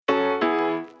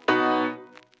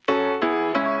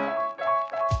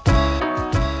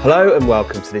Hello and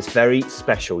welcome to this very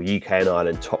special UK and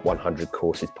Ireland Top 100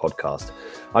 Courses podcast.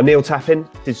 I'm Neil Tappin,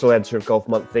 Digital Editor of Golf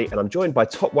Monthly, and I'm joined by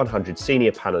Top 100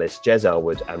 senior panellists Jez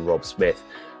Elwood and Rob Smith,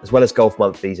 as well as Golf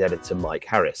Monthly's editor Mike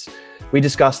Harris. We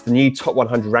discuss the new Top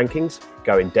 100 rankings,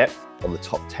 go in depth on the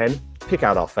top 10, pick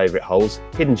out our favourite holes,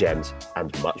 hidden gems,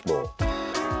 and much more.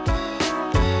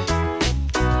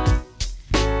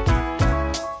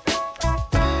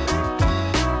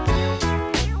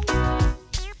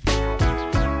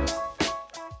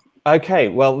 Okay,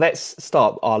 well, let's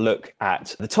start our look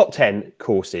at the top 10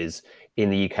 courses in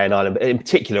the UK and Ireland, but in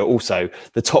particular also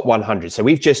the top 100. So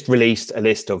we've just released a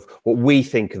list of what we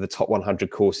think are the top 100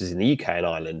 courses in the UK and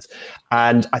Ireland.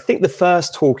 And I think the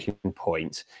first talking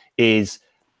point is,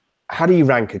 how do you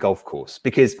rank a golf course?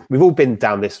 Because we've all been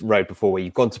down this road before where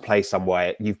you've gone to play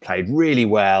somewhere, you've played really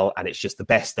well, and it's just the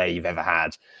best day you've ever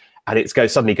had. And it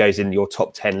suddenly goes in your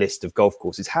top 10 list of golf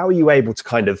courses. How are you able to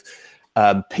kind of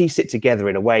piece it together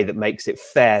in a way that makes it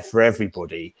fair for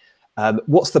everybody?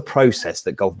 What's the process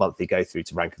that Golf Monthly go through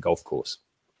to rank a golf course?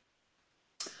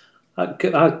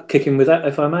 I'll kick in with that,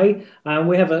 if I may.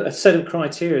 We have a set of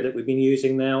criteria that we've been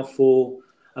using now for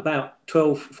about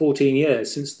 12, 14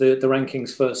 years since the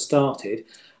rankings first started.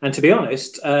 And to be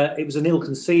honest, it was an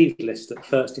ill-conceived list at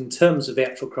first in terms of the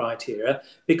actual criteria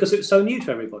because it was so new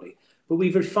to everybody. But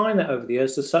we've refined that over the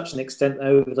years to such an extent that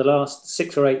over the last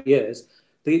 6 or 8 years,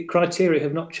 the criteria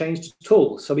have not changed at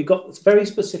all. So we've got very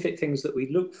specific things that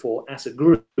we look for as a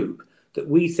group that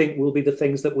we think will be the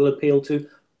things that will appeal to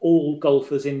all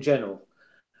golfers in general.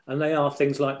 And they are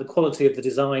things like the quality of the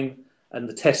design and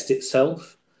the test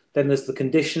itself. Then there's the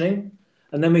conditioning.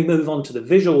 And then we move on to the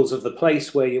visuals of the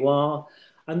place where you are.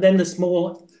 And then there's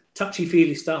more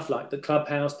touchy-feely stuff like the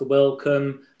clubhouse, the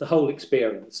welcome, the whole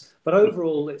experience. But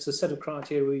overall, it's a set of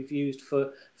criteria we've used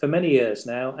for many years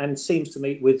now and seems to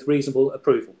meet with reasonable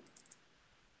approval.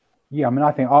 Yeah, I mean,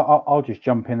 I think I'll just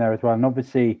jump in there as well. And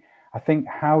obviously, I think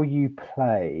how you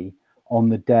play on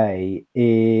the day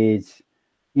is,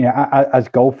 you know, as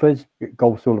golfers,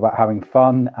 golf's all about having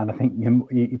fun. And I think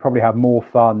you probably have more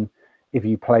fun if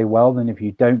you play well than if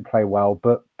you don't play well.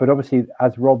 But obviously,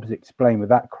 as Rob's explained with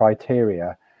that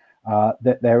criteria,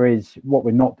 that there is, what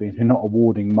we're not doing is we're not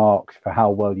awarding marks for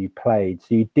how well you played.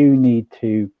 So you do need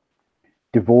to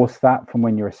divorce that from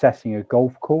when you're assessing a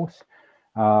golf course.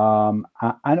 And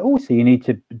also you need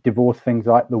to divorce things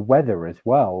like the weather as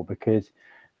well, because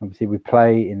obviously we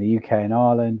play in the UK and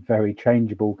Ireland, very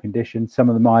changeable conditions. Some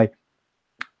of my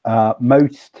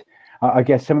I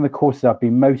guess some of the courses I've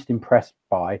been most impressed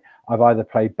by, I've either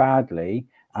played badly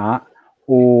at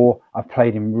or I've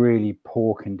played in really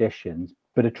poor conditions.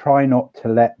 But I try not to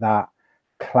let that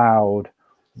cloud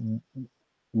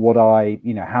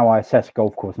how I assess a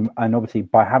golf course. And obviously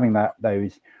by having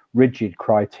those rigid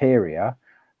criteria,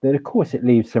 that of course it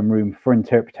leaves some room for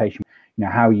interpretation, you know,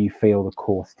 how you feel the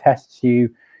course tests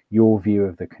you, your view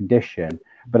of the condition.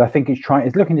 But I think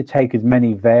it's looking to take as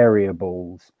many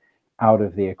variables out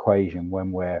of the equation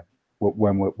when we're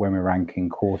ranking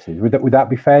courses. Would that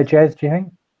be fair, Jez, do you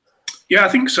think? Yeah, I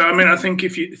think so. I mean, I think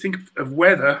if you think of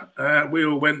weather, we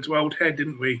all went to Old Head,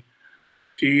 didn't we,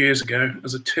 a few years ago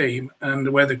as a team, and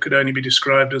the weather could only be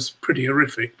described as pretty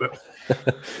horrific. But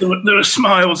there were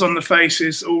smiles on the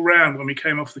faces all round when we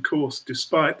came off the course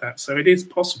despite that. So it is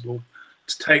possible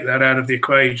to take that out of the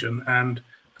equation and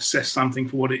assess something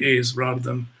for what it is rather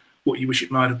than what you wish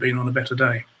it might have been on a better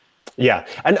day. Yeah.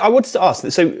 And I wanted to ask,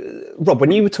 so Rob,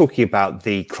 when you were talking about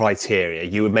the criteria,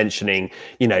 you were mentioning,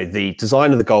 you know, the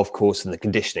design of the golf course and the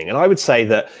conditioning. And I would say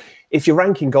that if you're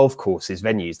ranking golf courses,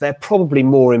 venues, they're probably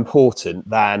more important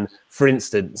than, for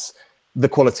instance, the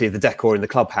quality of the decor in the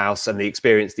clubhouse and the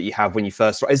experience that you have when you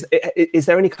first. Is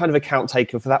there any kind of account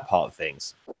taken for that part of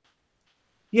things?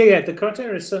 Yeah, the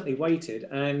criteria is certainly weighted,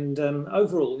 and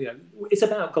overall, you know, it's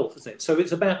about golf, isn't it? So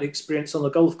it's about the experience on the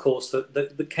golf course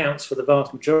that counts for the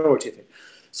vast majority of it.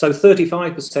 So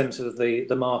 35% of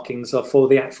the markings are for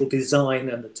the actual design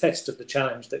and the test of the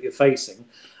challenge that you're facing,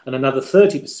 and another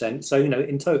 30%. So, you know,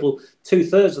 in total,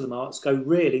 2/3 of the marks go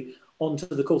really onto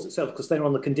the course itself because they're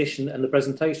on the condition and the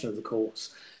presentation of the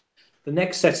course. The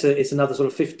next set is another sort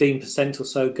of 15% or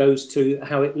so goes to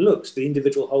how it looks, the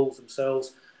individual holes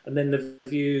themselves, and then the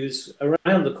views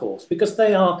around the course, because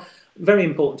they are very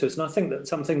important to us. And I think that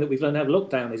something that we've learned how to look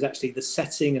down is actually the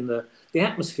setting and the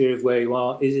atmosphere of where you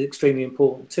are is extremely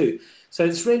important too. So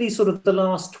it's really sort of the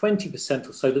last 20%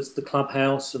 or so that's the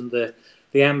clubhouse and the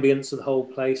ambience of the whole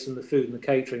place and the food and the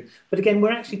catering. But again, we're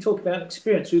actually talking about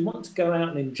experience. We want to go out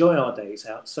and enjoy our days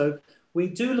out. So we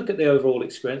do look at the overall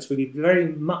experience. We very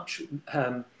much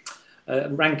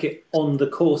rank it on the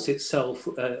course itself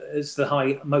as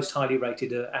the most highly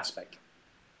rated aspect.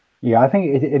 Yeah, I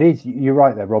think it is. You're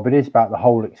right there, Rob. It is about the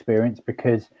whole experience,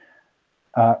 because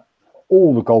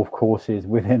all the golf courses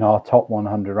within our top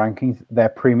 100 rankings, they're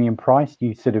premium priced.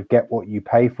 You sort of get what you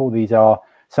pay for. These are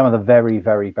some of the very,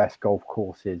 very best golf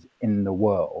courses in the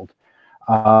world.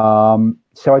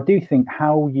 So I do think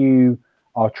how you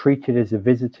are treated as a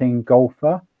visiting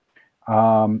golfer,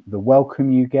 the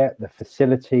welcome you get, the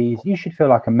facilities, you should feel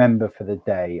like a member for the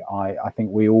day. I think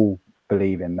we all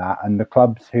believe in that. And the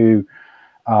clubs who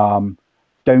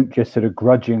don't just sort of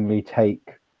grudgingly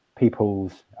take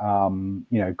people's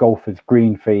golfers'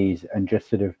 green fees and just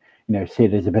sort of see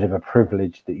it as a bit of a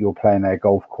privilege that you're playing their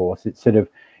golf course. It's sort of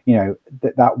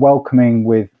that welcoming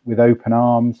with open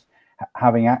arms,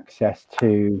 having access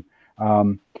to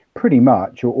pretty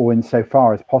much or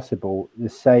insofar as possible the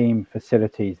same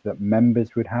facilities that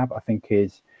members would have, I think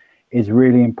is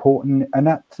really important. And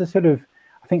that's a sort of,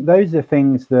 I think those are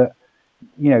things that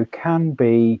can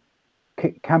be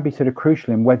sort of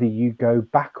crucial in whether you go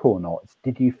back or not.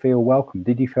 Did you feel welcome?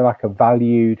 Did you feel like a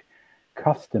valued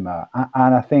customer?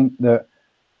 And I think that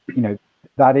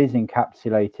that is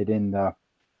encapsulated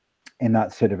in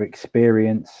that sort of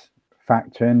experience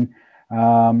factor. And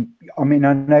I mean,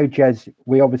 I know, Jez,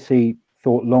 we obviously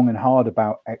thought long and hard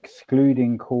about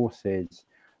excluding courses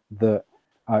that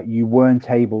you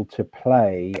weren't able to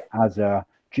play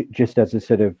just as a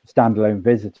sort of standalone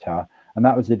visitor. And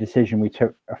that was a decision we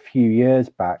took a few years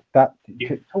back.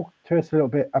 Talk to us a little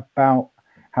bit about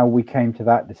how we came to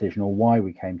that decision, or why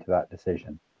we came to that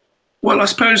decision. Well, I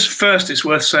suppose first it's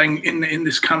worth saying in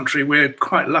this country, we're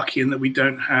quite lucky in that we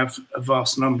don't have a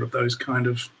vast number of those kind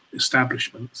of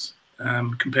establishments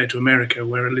compared to America,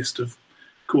 where a list of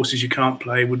courses you can't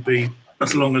play would be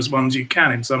as long as ones you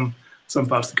can in some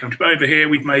parts of the country. But over here,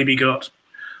 we've maybe got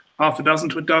half a dozen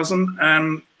to a dozen.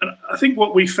 And I think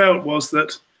what we felt was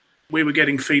that we were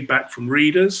getting feedback from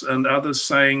readers and others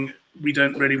saying, we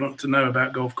don't really want to know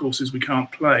about golf courses we can't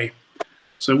play.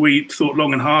 So we thought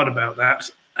long and hard about that.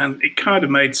 And it kind of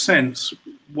made sense.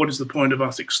 What is the point of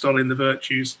us extolling the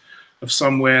virtues of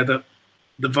somewhere that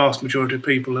the vast majority of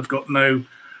people have got no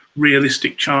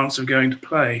realistic chance of going to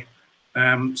play?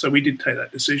 So we did take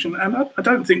that decision. And I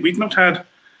don't think we've not had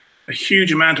a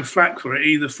huge amount of flack for it,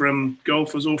 either from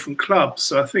golfers or from clubs.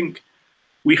 So I think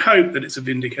we hope that it's a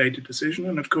vindicated decision.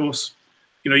 And of course,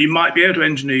 you might be able to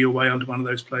engineer your way onto one of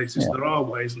those places. Yeah. There are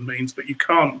ways and means, but you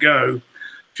can't go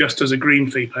just as a green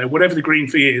fee player. Whatever the green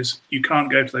fee is, you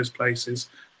can't go to those places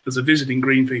as a visiting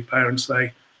green fee player and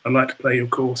say, I'd like to play your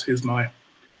course, here's my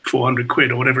 400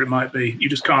 quid or whatever it might be. You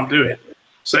just can't do it.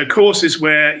 So courses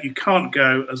where you can't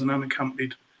go as an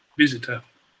unaccompanied visitor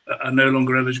are no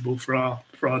longer eligible for our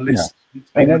list. Yeah.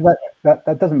 And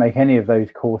that doesn't make any of those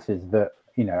courses that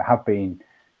have been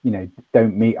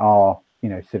don't meet our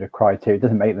sort of criteria. It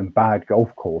doesn't make them bad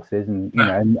golf courses. And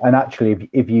and actually,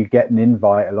 if you get an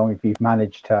invite along, if you've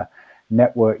managed to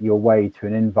network your way to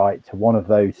an invite to one of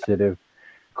those sort of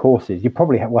courses, you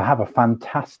probably will have a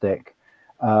fantastic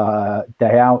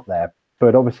day out there.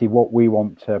 But obviously, what we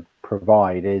want to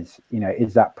provide is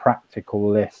that practical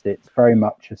list. It's very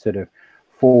much a sort of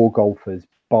for golfers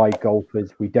by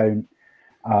golfers. We don't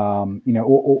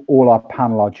all our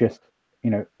panel are just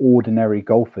ordinary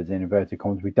golfers in inverted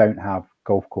commas. We don't have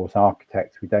golf course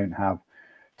architects. We don't have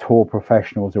tour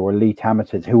professionals or elite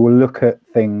amateurs who will look at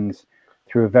things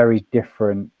through a very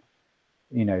different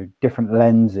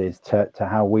lenses to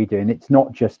how we do. And it's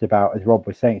not just about, as Rob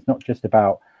was saying, it's not just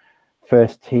about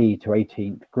first tee to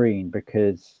 18th green,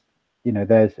 because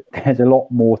there's a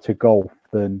lot more to golf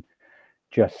than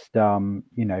just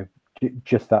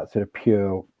just that sort of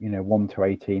pure 1 to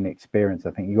 18 experience.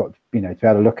 I think you got to be able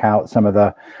to look out some of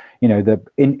the the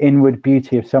inward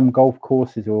beauty of some golf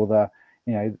courses, or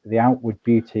the outward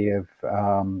beauty of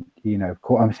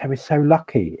we're so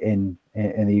lucky in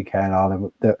the UK and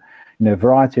Ireland that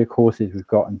variety of courses we've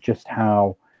got, and just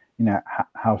how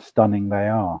how stunning they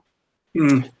are.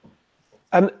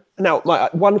 Now, my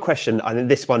one question,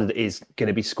 and this one is going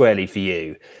to be squarely for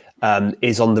you,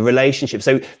 is on the relationship.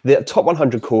 So the top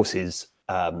 100 courses,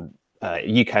 UK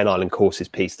and Ireland courses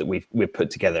piece that we've put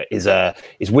together is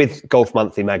with Golf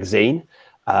Monthly magazine.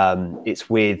 It's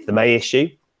with the May issue,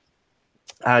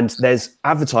 and there's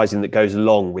advertising that goes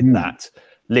along with that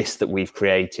list that we've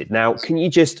created. Now, can you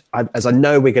just, as I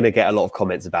know we're going to get a lot of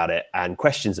comments about it and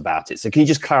questions about it, so can you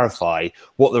just clarify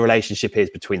what the relationship is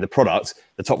between the product,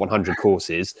 the top 100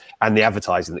 courses, and the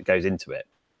advertising that goes into it?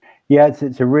 Yeah,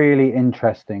 it's a really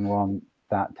interesting one,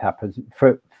 that Tappers.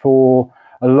 For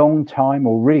a long time,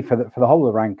 or really for the whole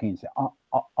of the rankings,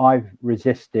 I've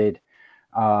resisted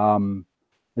the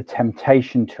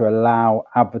temptation to allow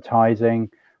advertising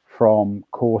from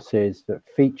courses that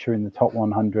feature in the top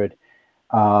 100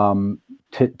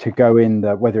 to go in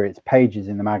the, whether it's pages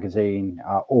in the magazine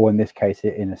or in this case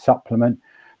in a supplement.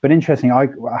 But interesting,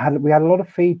 we had a lot of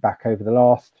feedback over the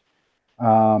last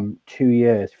 2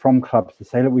 years from clubs to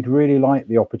say, look, we'd really like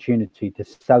the opportunity to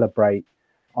celebrate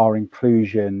our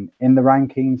inclusion in the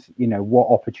rankings. You know, what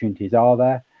opportunities are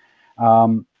there?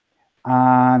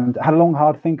 And I had a long,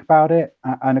 hard think about it.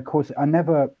 And of course,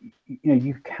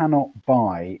 you cannot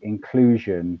buy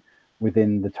inclusion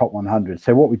within the top 100.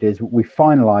 So what we did is we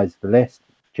finalized the list,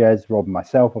 Jez, Rob and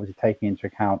myself, obviously taking into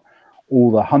account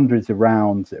all the hundreds of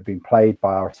rounds that have been played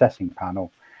by our assessing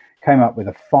panel, came up with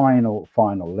a final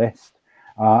list.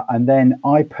 And then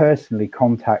I personally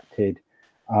contacted,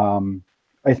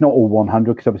 it's not all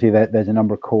 100, because obviously there's a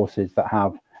number of courses that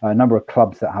have, a number of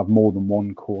clubs that have more than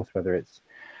one course, whether it's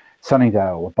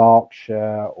Sunningdale or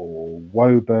Berkshire or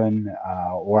Woburn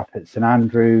or up at St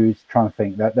Andrews. Trying to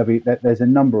think that there's a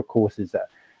number of courses that,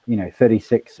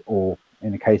 36 or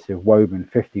in the case of Woburn,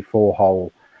 54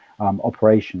 hole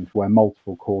operations where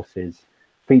multiple courses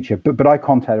feature. But I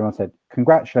contacted them and said,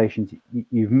 congratulations,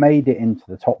 you've made it into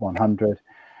the top 100.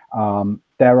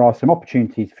 There are some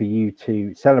opportunities for you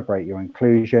to celebrate your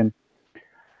inclusion.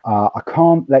 I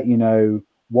can't let you know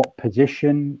what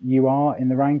position you are in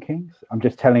the rankings. I'm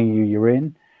just telling you you're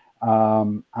in.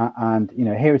 And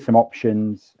here are some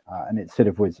options. And it sort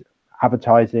of was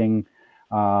advertising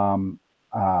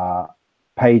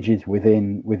pages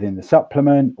within the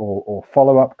supplement or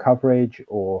follow-up coverage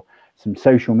or some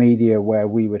social media where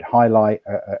we would highlight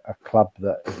a club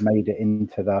that has made it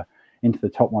into the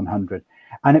top 100.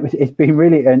 And it's been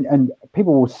really, and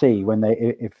people will see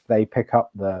if they pick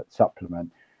up the supplement,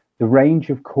 the range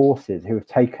of courses who have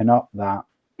taken up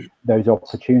those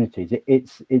opportunities.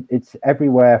 It's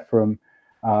everywhere from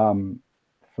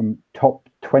top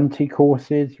 20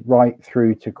 courses right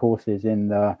through to courses in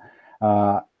the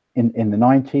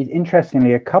 90s.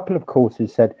 Interestingly, a couple of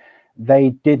courses said they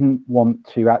didn't want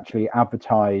to actually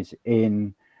advertise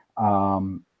in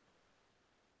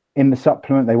the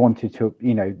supplement. They wanted to,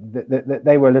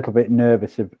 they were a little bit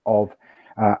nervous of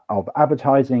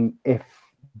advertising if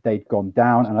they'd gone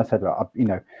down. And I said, look,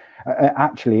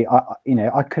 actually,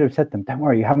 I could have said to them, don't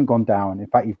worry, you haven't gone down. In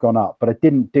fact, you've gone up. But I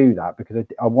didn't do that because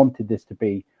I wanted this to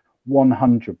be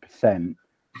 100%,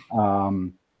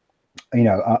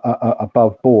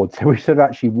 above board. So we sort of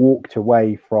actually walked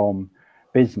away from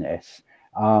business.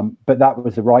 But that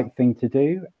was the right thing to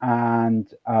do.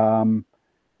 And,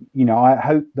 I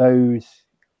hope those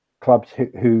clubs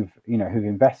who've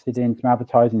invested in some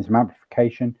advertising, some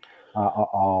amplification,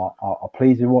 are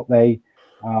pleased with what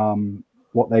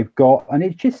they've got. And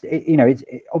it's just, it's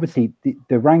obviously the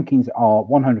rankings are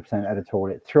 100%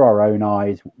 editorial. It's through our own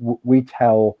eyes. We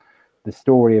tell the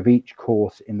story of each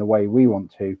course in the way we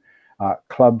want to.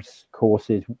 Clubs,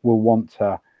 courses will want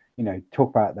to, talk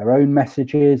about their own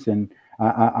messages and,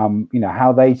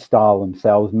 how they style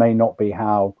themselves may not be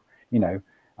how,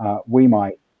 we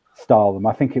might style them.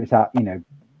 I think it was that,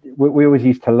 we always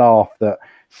used to laugh that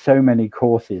so many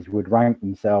courses would rank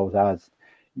themselves as,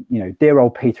 dear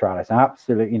old Peter Allis.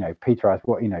 Absolutely, Peter Allis,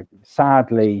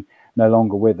 sadly no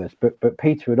longer with us. But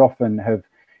Peter would often have,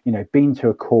 been to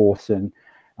a course and,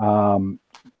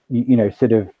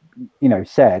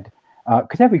 said,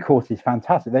 because every course is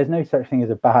fantastic. There's no such thing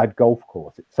as a bad golf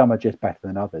course. Some are just better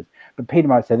than others. But Peter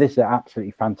might say, this is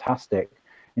absolutely fantastic,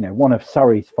 one of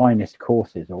Surrey's finest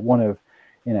courses, or one of,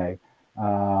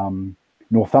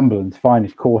 Northumberland's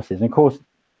finest courses. And of course,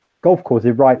 golf courses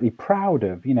are rightly proud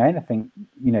of, anything,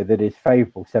 that is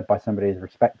favourable said by somebody as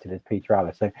respected as Peter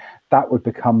Allis. So that would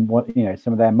become what,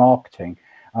 some of their marketing.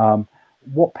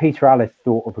 What Peter Allis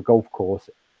thought of a golf course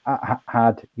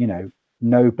had,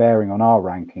 no bearing on our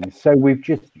rankings. So we've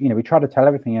just, we try to tell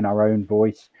everything in our own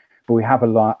voice, but we have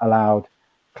allowed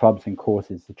clubs and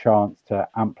courses the chance to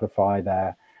amplify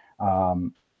their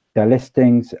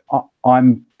listings.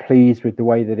 I'm pleased with the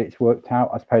way that it's worked out.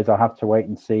 I suppose I'll have to wait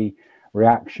and see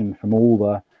reaction from all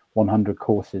the 100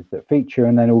 courses that feature,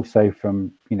 and then also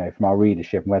from from our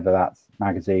readership, whether that's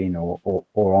magazine or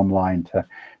online,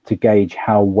 to gauge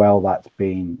how well that's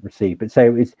been received. But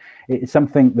so it's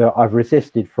something that I've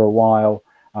resisted for a while,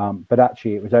 but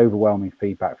actually it was overwhelming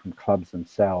feedback from clubs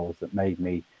themselves that made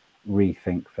me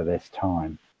rethink for this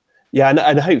time. Yeah,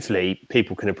 and hopefully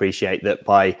people can appreciate that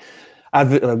by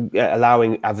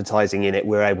allowing advertising in it,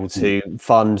 we're able to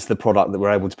fund the product that we're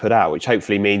able to put out, which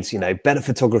hopefully means better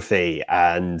photography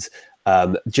and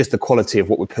just the quality of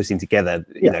what we're putting together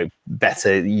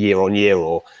better year on year,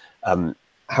 or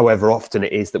however often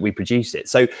it is that we produce it.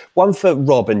 So one for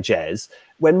Rob and Jez.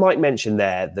 When Mike mentioned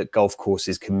there that golf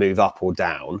courses can move up or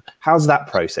down, how does that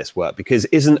process work? Because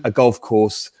isn't a golf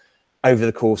course over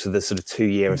the course of the sort of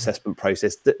 2-year assessment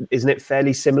process, isn't it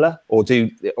fairly similar? Or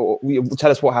tell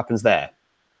us what happens there.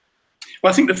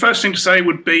 Well, I think the first thing to say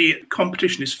would be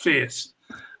competition is fierce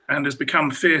and has become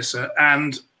fiercer,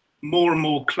 and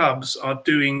more clubs are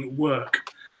doing work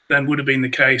than would have been the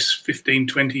case 15,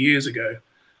 20 years ago.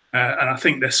 And I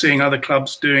think they're seeing other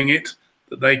clubs doing it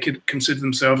that they could consider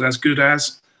themselves as good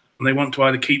as, and they want to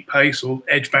either keep pace or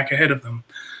edge back ahead of them.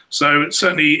 So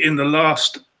certainly in the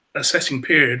last assessing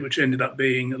period, which ended up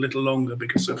being a little longer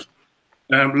because of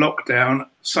lockdown,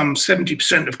 some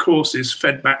 70% of courses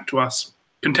fed back to us,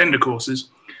 contender courses,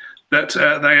 that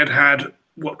they had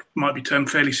what might be termed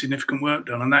fairly significant work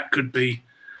done. And that could be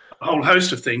a whole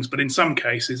host of things, but in some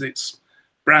cases it's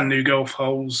brand new golf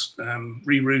holes,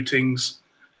 reroutings.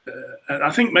 And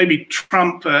I think maybe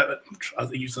Trump,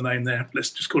 I'll use the name there, let's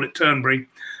just call it Turnberry,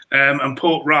 and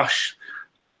Portrush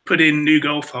put in new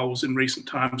golf holes in recent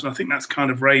times. And I think that's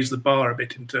kind of raised the bar a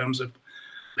bit in terms of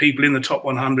people in the top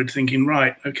 100 thinking,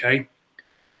 right, okay,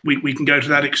 we can go to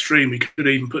that extreme. We could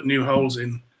even put new holes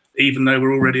in, even though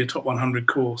we're already a top 100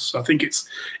 course. So I think it's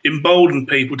emboldened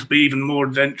people to be even more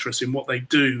adventurous in what they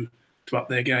do to up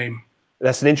their game.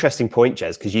 That's an interesting point,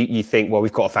 Jez, because you think, well,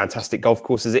 we've got a fantastic golf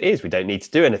course as it is. We don't need to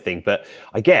do anything. But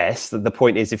I guess that the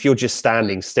point is, if you're just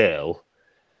standing still,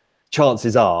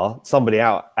 chances are somebody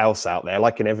else out there,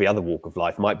 like in every other walk of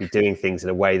life, might be doing things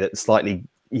in a way that slightly,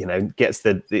 gets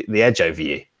the edge over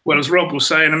you. Well, as Rob will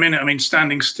say in a minute, I mean,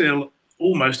 standing still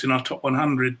almost in our top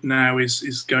 100 now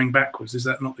is going backwards. Is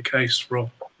that not the case,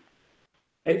 Rob?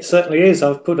 It certainly is.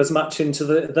 I've put as much into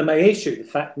the May issue. The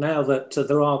fact now that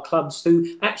there are clubs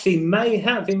who actually may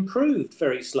have improved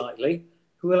very slightly,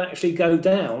 who will actually go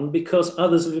down because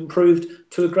others have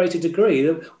improved to a greater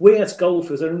degree. We as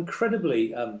golfers are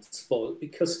incredibly spoiled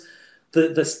because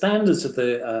the standards of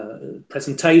the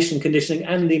presentation, conditioning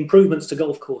and the improvements to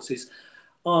golf courses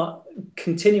are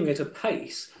continuing at a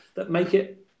pace that make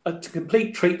it a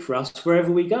complete treat for us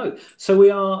wherever we go. So we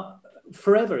are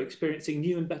forever experiencing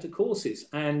new and better courses,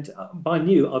 and by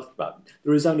new,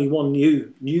 there is only one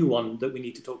new one that we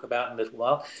need to talk about in a little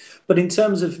while. But in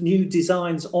terms of new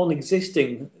designs on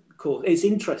existing course, it's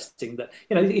interesting that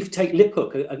if you take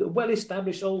Liphook, a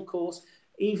well-established old course,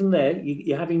 even there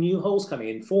you're having new holes coming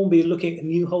in. Formby are looking at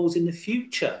new holes in the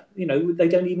future. They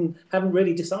haven't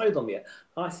really decided on them yet.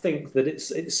 I think that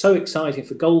it's so exciting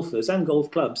for golfers and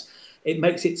golf clubs. It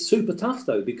makes it super tough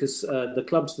though, because the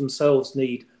clubs themselves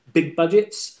need big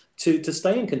budgets to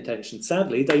stay in contention.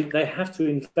 Sadly, they have to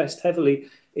invest heavily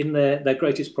in their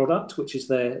greatest product, which is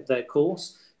their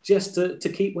course, just to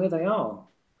keep where they are.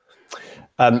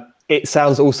 It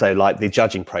sounds also like the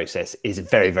judging process is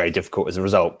very, very difficult as a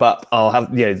result. But I'll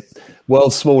have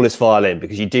world's smallest violin,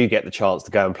 because you do get the chance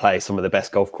to go and play some of the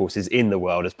best golf courses in the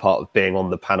world as part of being on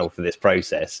the panel for this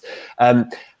process.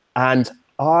 And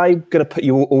I'm going to put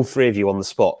you all three of you on the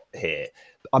spot here.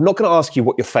 I'm not going to ask you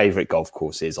what your favourite golf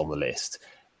course is on the list.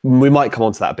 We might come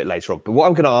on to that a bit later on. But what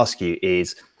I'm going to ask you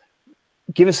is,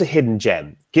 give us a hidden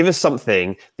gem. Give us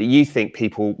something that you think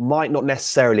people might not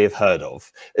necessarily have heard of,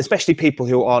 especially people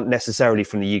who aren't necessarily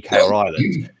from the UK or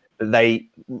Ireland, that they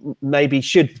maybe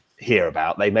should hear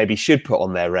about. They maybe should put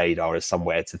on their radar as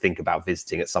somewhere to think about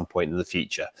visiting at some point in the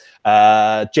future.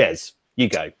 Jez, you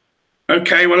go.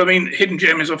 Okay, well, I mean, hidden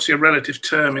gem is obviously a relative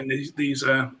term in these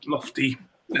lofty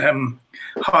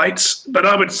heights, but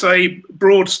I would say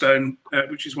Broadstone,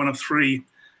 which is one of three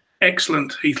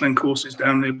excellent Heathland courses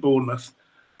down near Bournemouth,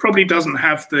 probably doesn't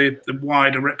have the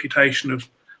wider reputation of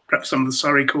perhaps some of the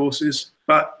Surrey courses,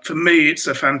 but for me it's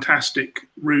a fantastic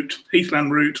route,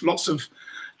 Heathland route, lots of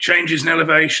changes in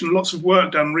elevation, lots of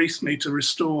work done recently to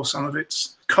restore some of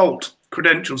its cult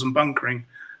credentials and bunkering,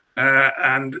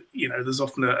 and there's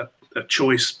often a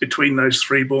choice between those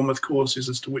three Bournemouth courses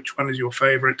as to which one is your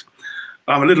favourite.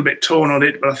 I'm a little bit torn on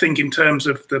it, but I think in terms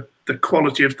of the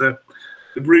quality of the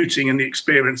routing and the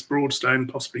experience, Broadstone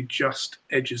possibly just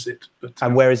edges it. But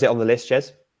and where is it on the list,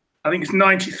 Jez? I think it's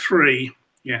 93,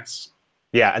 yes.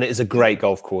 Yeah, and it is a great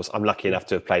golf course. I'm lucky enough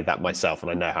to have played that myself,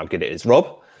 and I know how good it is.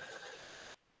 Rob?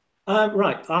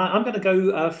 Right, I'm going to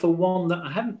go for one that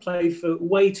I haven't played for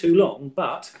way too long,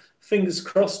 but fingers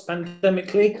crossed,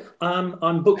 pandemically,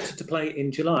 I'm booked to play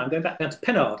in July. I'm going back down to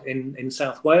Pennard in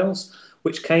South Wales,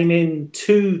 which came in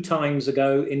 2 times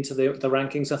ago into the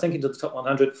rankings, I think into the top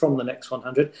 100 from the next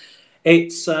 100.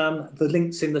 It's the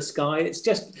Links in the Sky. It's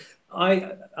just,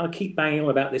 I keep banging on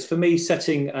about this. For me,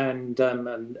 setting and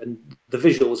the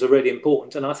visuals are really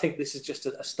important, and I think this is just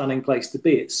a stunning place to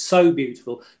be. It's so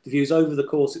beautiful. The views over the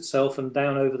course itself and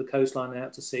down over the coastline and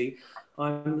out to sea.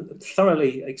 I'm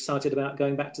thoroughly excited about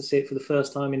going back to see it for the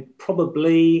first time in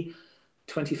probably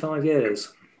 25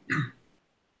 years.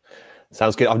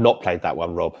 Sounds good. I've not played that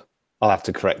one, Rob. I'll have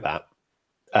to correct that.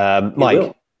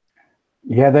 Mike.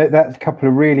 Yeah, that's a couple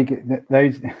of really good.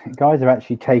 Those guys have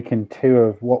actually taken two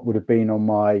of what would have been on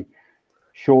my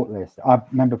shortlist. I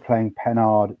remember playing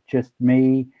Pennard, just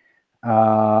me.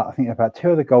 I think about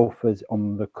two other golfers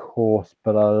on the course,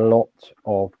 but a lot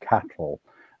of cattle.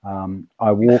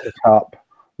 I walked up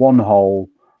one hole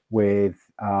with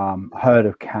a herd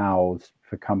of cows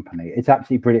for company. It's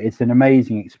absolutely brilliant. It's an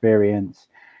amazing experience.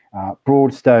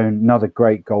 Broadstone, another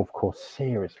great golf course,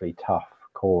 seriously tough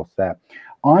course there.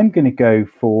 I'm going to go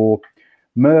for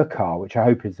Mercar, which I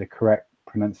hope is the correct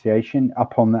pronunciation,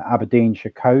 up on the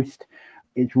Aberdeenshire coast.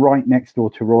 It's right next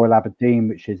door to Royal Aberdeen,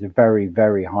 which is a very,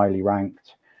 very highly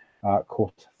ranked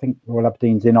course. I think Royal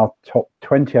Aberdeen's in our top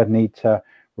 20. I'd need to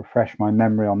refresh my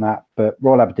memory on that. But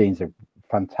Royal Aberdeen's a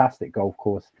fantastic golf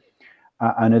course.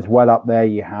 And as well up there,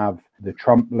 you have the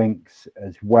Trump Links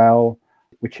as well,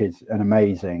 which is an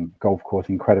amazing golf course,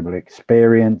 incredible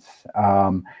experience.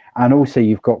 And also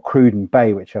you've got Cruden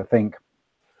Bay, which I think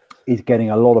is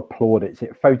getting a lot of plaudits.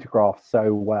 It photographs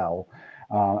so well,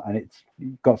 and it's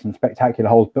got some spectacular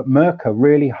holes. But Mercar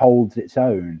really holds its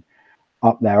own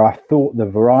up there. I thought the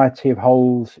variety of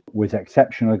holes was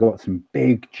exceptional. I got some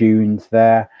big dunes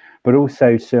there, but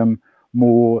also some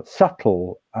more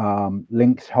subtle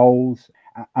links holes.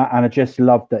 And I just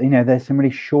love that, there's some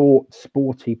really short,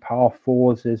 sporty par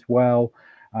fours as well.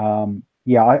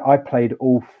 I played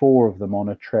all four of them on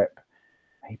a trip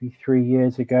maybe 3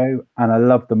 years ago, and I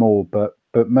love them all. But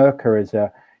Mercar is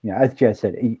as Jez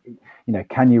said,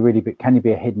 can you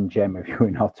be a hidden gem if you're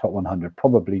in our top 100?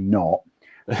 Probably not.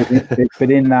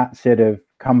 But in that sort of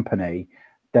company,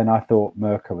 then I thought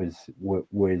Mercar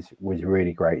was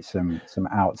really great. Some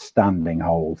outstanding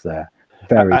holes there.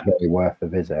 Very worth a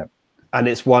visit. And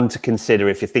it's one to consider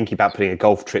if you're thinking about putting a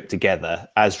golf trip together,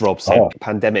 as Rob said,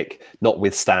 pandemic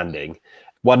notwithstanding,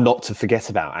 one not to forget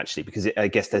about, actually, because I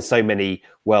guess there's so many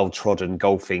well-trodden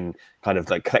golfing kind of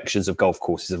like collections of golf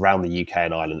courses around the UK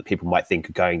and Ireland that people might think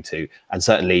of going to. And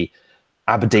certainly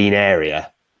Aberdeen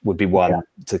area would be one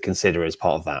to consider as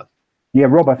part of that. Yeah,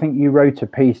 Rob, I think you wrote a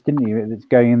piece, didn't you?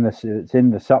 It's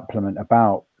in the supplement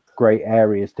about great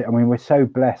areas. We're so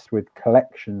blessed with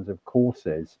collections of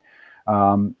courses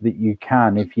that you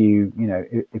can, if you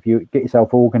get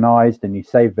yourself organized and you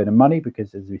save a bit of money,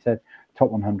 because as we said, top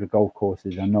 100 golf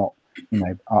courses are not,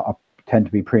 tend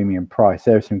to be premium price.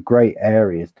 There are some great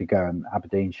areas to go, and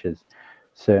Aberdeenshire's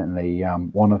certainly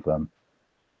one of them.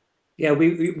 Yeah,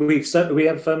 we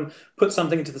have put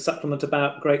something into the supplement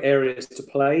about great areas to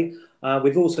play.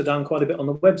 We've also done quite a bit on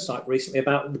the website recently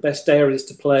about the best areas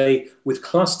to play with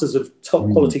clusters of top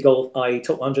quality golf, i.e.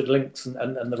 top 100 links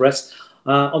and the rest.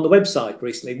 On the website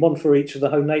recently, one for each of the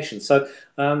home nations. So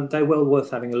they're well worth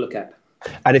having a look at.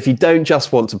 And if you don't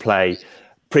just want to play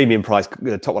premium price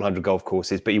top 100 golf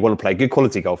courses, but you want to play good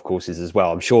quality golf courses as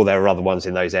well, I'm sure there are other ones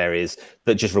in those areas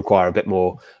that just require a bit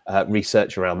more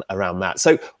research around that.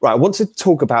 So, right, I want to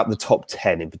talk about the top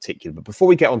 10 in particular. But before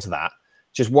we get onto that,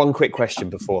 just one quick question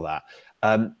before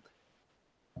that.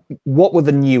 What were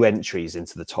the new entries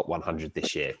into the top 100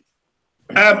 this year?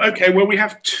 Okay, well, we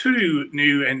have two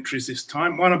new entries this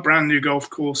time. One, a brand new golf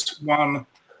course. One,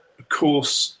 a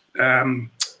course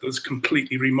that's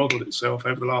completely remodeled itself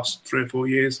over the last 3 or 4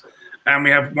 years. And we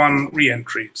have one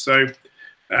re-entry. So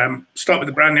start with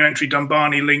the brand new entry,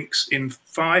 Dunbarney Links in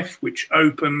Fife, which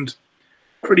opened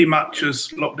pretty much as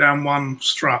lockdown 1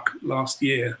 struck last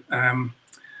year.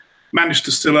 Managed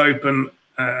to still open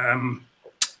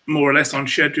more or less on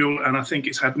schedule. And I think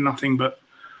it's had nothing but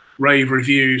rave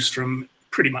reviews from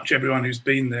pretty much everyone who's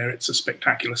been there. It's a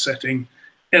spectacular setting,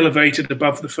 elevated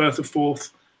above the Firth of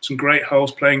Forth, some great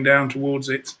holes playing down towards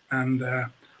it, and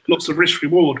lots of risk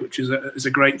reward, which is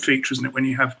a great feature, isn't it, when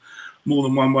you have more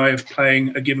than one way of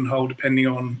playing a given hole depending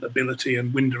on ability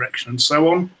and wind direction and so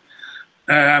on.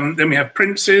 Then we have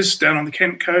Prince's down on the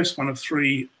Kent coast, one of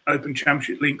 3 Open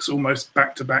Championship links almost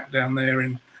back to back down there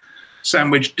in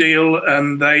Sandwich Deal,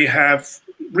 and they have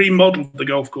remodeled the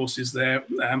golf courses there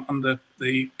under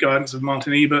the guidance of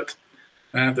Martin Ebert.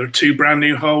 There are 2 brand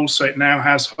new holes, so it now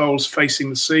has holes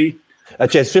facing the sea.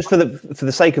 Jez, just for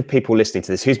the sake of people listening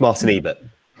to this, who's Martin Ebert?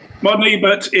 Martin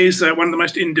Ebert is one of the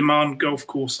most in-demand golf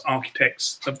course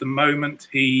architects of the moment.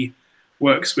 He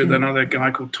works with another guy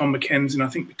called Tom McKenzie, and I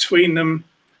think between them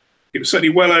it was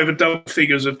certainly well over double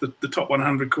figures of the top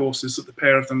 100 courses that the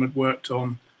pair of them had worked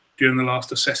on during the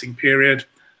last assessing period.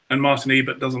 And Martin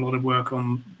Ebert does a lot of work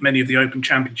on many of the Open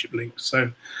Championship links.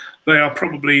 So they are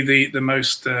probably the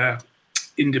most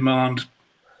in-demand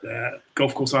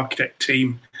golf course architect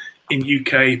team in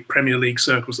UK Premier League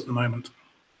circles at the moment.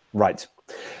 Right.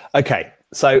 Okay.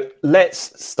 So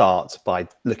let's start by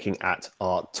looking at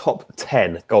our top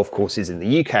 10 golf courses in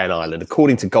the UK and Ireland,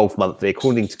 according to Golf Monthly,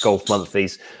 according to Golf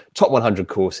Monthly's top 100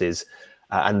 courses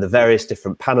and the various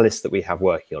different panelists that we have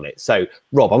working on it. So,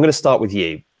 Rob, I'm going to start with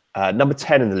you. Number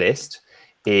 10 in the list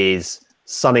is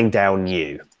Sunningdale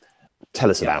New. Tell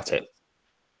us about it.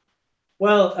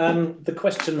 Well, the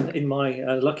question in my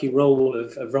lucky role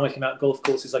of writing about golf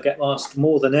courses I get asked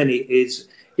more than any is,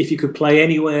 if you could play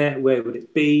anywhere, where would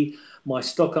it be? My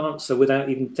stock answer, without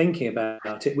even thinking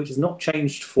about it, which has not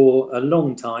changed for a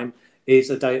long time, is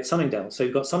a day at Sunningdale. So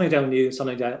you've got Sunningdale New and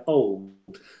Sunningdale Old.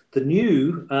 The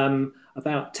New,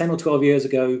 about 10 or 12 years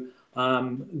ago,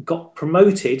 got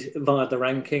promoted via the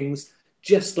rankings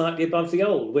just slightly above the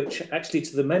Old, which actually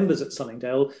to the members at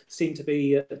Sunningdale seemed to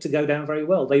be to go down very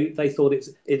well. They thought it's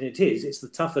the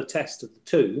tougher test of the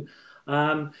two.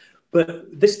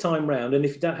 But this time round, and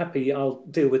if you're not happy, I'll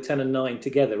deal with 10 and 9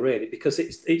 together, really, because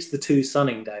it's the two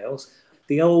Sunningdales.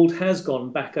 The Old has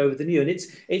gone back over the New, and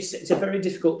it's a very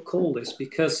difficult call, this,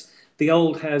 because the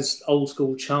Old has old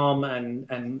school charm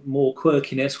and more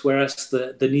quirkiness, whereas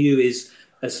the New is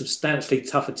a substantially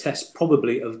tougher test,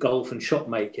 probably, of golf and shot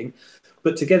making.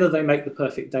 But together they make the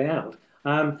perfect day out.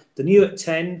 The New at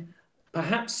 10,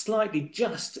 perhaps slightly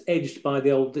just edged by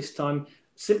the Old this time,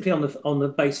 simply on the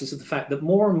basis of the fact that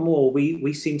more and more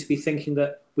we seem to be thinking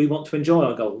that we want to enjoy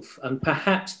our golf, and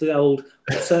perhaps the Old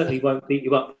certainly won't beat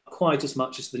you up quite as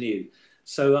much as the New.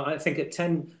 So I think at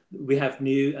 10 we have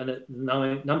New, and at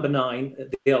number 9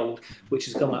 at the Old, which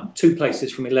has gone up 2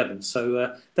 places from 11.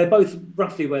 So they're both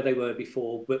roughly where they were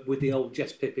before, but with the Old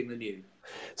just pipping the New.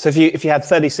 So if you had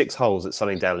 36 holes at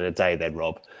Sunningdale in a day, then,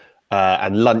 Rob,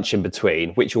 and lunch in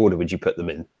between, which order would you put them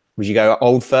in? Would you go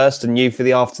Old first and New for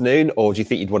the afternoon, or do you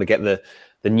think you'd want to get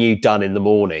the New done in the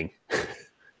morning?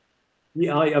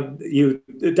 Yeah, you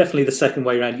definitely the second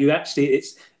way around.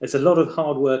 It's a lot of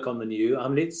hard work on the New. I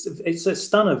mean, it's a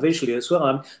stunner visually as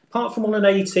well. Apart from on an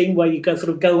 18 where you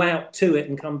go out to it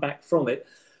and come back from it,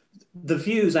 the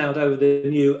views out over the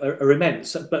New are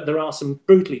immense. But there are some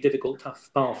brutally difficult, tough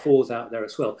par 4s out there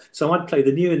as well. So I'd play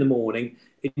the New in the morning,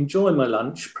 enjoy my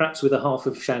lunch, perhaps with a half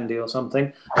of shandy or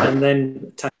something, and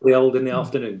then tackle the Old in the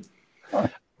afternoon.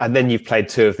 And then you've played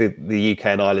 2 of the UK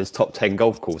and Ireland's top 10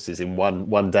 golf courses in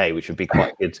one day, which would be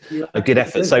quite a good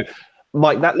effort. So,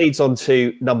 Mike, that leads on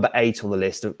to number 8 on the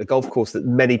list, a golf course that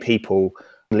many people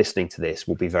listening to this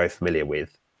will be very familiar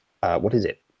with. What is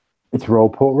it? It's Royal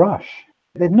Portrush.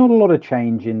 There's not a lot of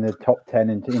change in the top 10,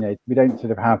 and we don't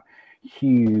sort of have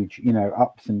huge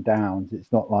ups and downs.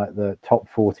 It's not like the top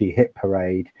 40 hit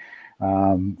parade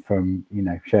from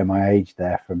showing my age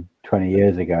there from 20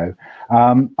 years ago.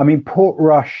 I mean,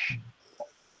 Portrush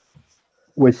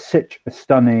was such a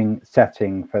stunning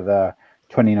setting for the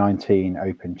 2019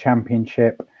 Open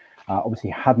Championship. Obviously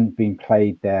hadn't been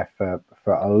played there for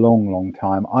a long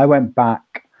time. I went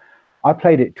back, I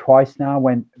played it twice now.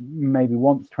 Went maybe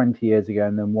once 20 years ago,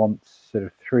 and then once sort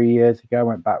of 3 years ago. I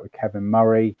went back with Kevin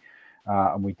Murray,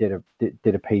 and we did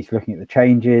a piece looking at the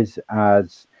changes.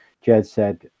 As Jez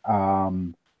said,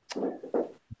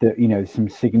 that some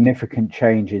significant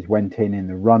changes went in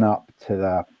the run up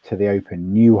to the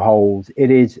Open new holes. It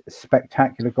is a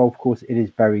spectacular golf course. It is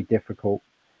very difficult.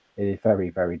 It is very,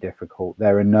 very difficult.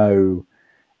 There are no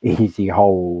easy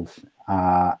holes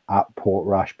at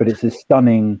Portrush, but it's a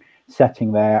stunning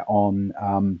setting there on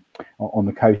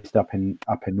the coast up in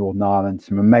Northern Ireland.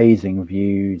 Some amazing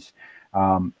views,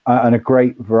 and a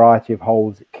great variety of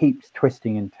holes. It keeps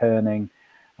twisting and turning.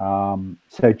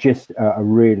 So just a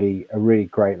really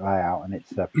great layout, and it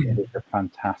is a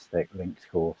fantastic links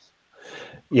course.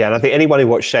 Yeah, and I think anyone who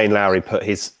watched Shane Lowry put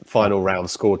his final round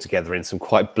score together in some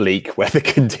quite bleak weather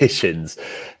conditions,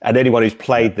 and anyone who's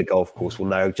played the golf course will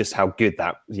know just how good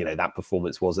that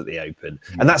performance was at the Open.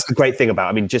 And that's the great thing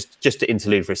about, just to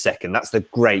interlude for a second, that's the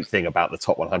great thing about the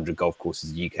top 100 golf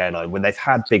courses in the UK and Ireland. When they've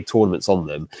had big tournaments on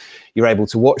them, you're able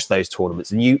to watch those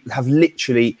tournaments, and you have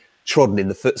literally trodden in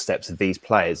the footsteps of these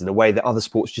players in a way that other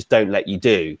sports just don't let you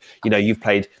do. You've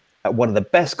played at one of the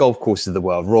best golf courses in the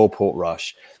world, Royal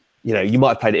Portrush. You might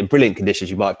have played it in brilliant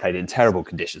conditions, you might have played it in terrible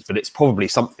conditions, but it's probably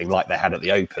something like they had at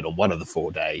the Open on one of the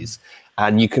 4 days.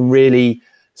 And you can really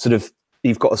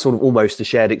you've got a sort of almost a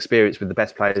shared experience with the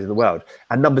best players in the world.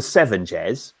 And number 7,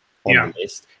 Jez, on the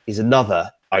list is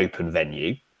another Open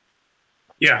venue.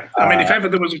 Yeah, I mean, if ever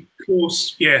there was a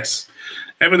course, yes,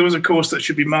 ever there was a course that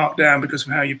should be marked down because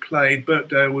of how you played,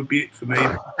 Birkdale would be it for me.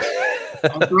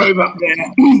 I drove up there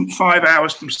 5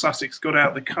 hours from Sussex, got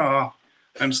out the car,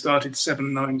 and started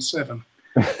 797.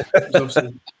 It was obviously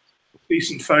a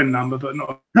decent phone number, but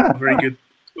not a very good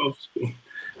golf score.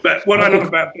 But what I love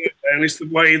about Birkdale is the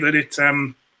way that it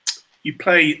you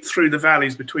play through the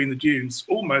valleys between the dunes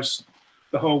almost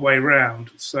the whole way round.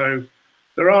 So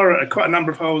there are quite a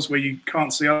number of holes where you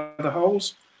can't see other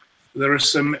holes. There are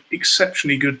some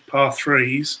exceptionally good par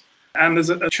threes. And there's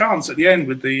a chance at the end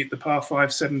with the par 5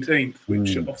 17th,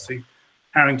 which obviously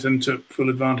Harrington took full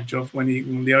advantage of when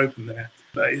he opened there.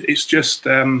 But it's just,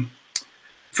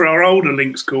 for our older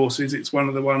links courses, it's one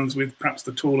of the ones with perhaps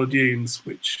the taller dunes,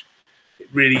 which it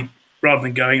really, rather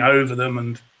than going over them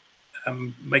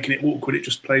and making it awkward, it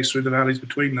just plays through the valleys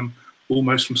between them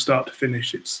almost from start to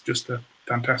finish. It's just a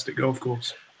fantastic golf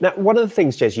course. Now, one of the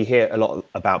things, Jez, you hear a lot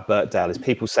about Birkdale is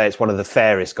people say it's one of the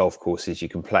fairest golf courses you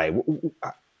can play.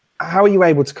 How are you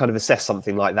able to kind of assess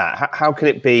something like that? How can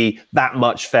it be that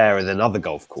much fairer than other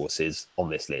golf courses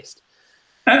on this list?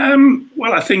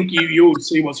 Well, I think you all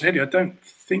see what's ahead of you. I don't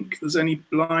think there's any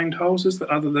blind holes, is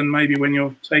there, other than maybe when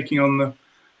you're taking on the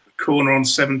corner on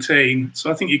 17.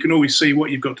 So I think you can always see what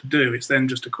you've got to do. It's then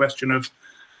just a question of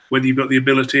whether you've got the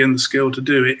ability and the skill to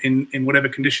do it in whatever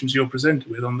conditions you're presented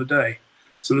with on the day.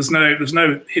 So there's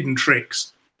no hidden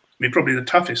tricks. I mean, probably the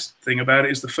toughest thing about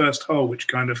it is the first hole, which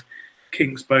kind of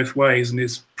kinks both ways and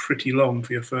is pretty long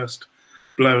for your first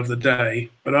blow of the day.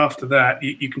 But after that,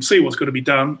 you can see what's got to be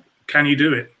done. Can you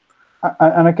do it?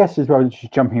 And I guess as well,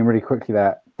 just jumping in really quickly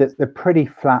there, they're pretty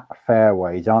flat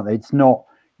fairways, aren't they? It's not,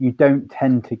 you don't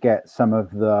tend to get some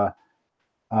of the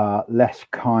less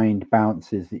kind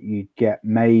bounces that you get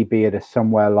maybe at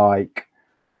somewhere like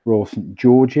Royal St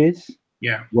George's.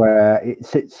 Yeah. Where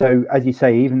it's so, as you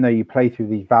say, even though you play through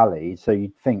these valleys, so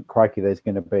you'd think, crikey, there's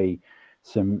going to be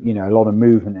some, a lot of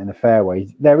movement in the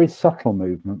fairways. There is subtle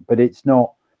movement, but it's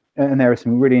not. And there are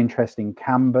some really interesting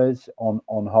cambers on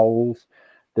holes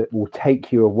that will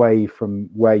take you away from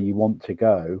where you want to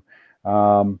go.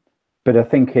 But I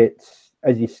think it's,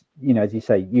 as you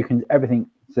say, you can, everything's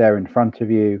there in front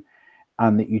of you,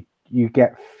 and that you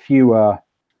get fewer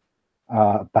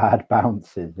bad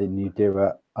bounces than you do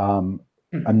at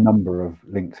a number of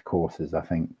links courses, I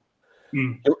think.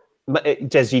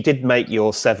 Jez, you did make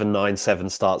your 797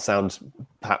 start sound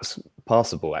perhaps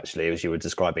passable, actually, as you were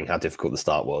describing how difficult the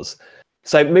start was.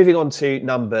 So moving on to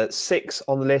number 6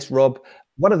 on the list, Rob,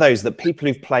 one of those that people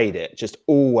who've played it just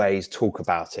always talk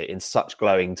about it in such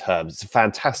glowing terms. It's a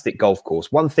fantastic golf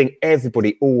course. One thing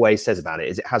everybody always says about it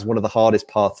is it has one of the hardest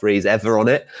par threes ever on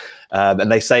it. And don't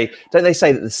they say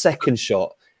that the second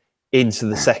shot into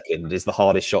the second is the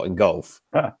hardest shot in golf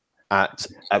at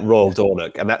Royal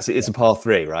Dornoch, and it's a par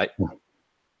 3, right?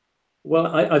 Well,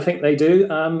 I think they do.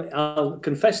 I'll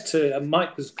confess to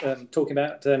Mike was talking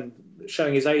about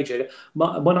showing his age here.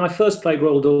 When I first played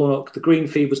Royal Dornoch, the green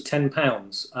fee was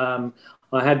 £10.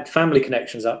 I had family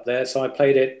connections up there, so I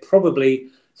played it probably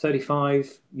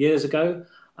 35 years ago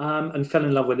and fell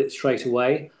in love with it straight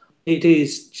away. It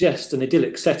is just an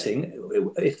idyllic setting.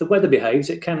 If the weather behaves,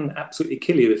 it can absolutely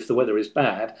kill you if the weather is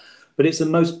bad. But it's the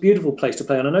most beautiful place to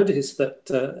play. And I noticed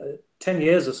that 10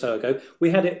 years or so ago, we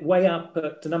had it way up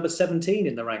to number 17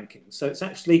 in the rankings. So it's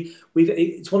actually,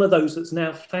 it's one of those that's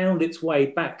now found its way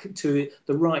back to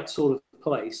the right sort of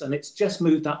place. And it's just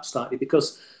moved up slightly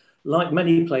because, like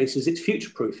many places, it's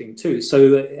future-proofing too.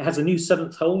 So it has a new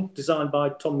 7th hole designed by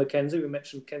Tom Mackenzie. We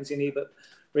mentioned Kenzie and Ebert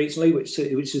recently, which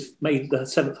has made the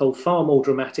 7th hole far more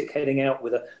dramatic, heading out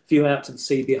with a view out to the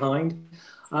sea behind.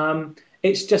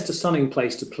 It's just a stunning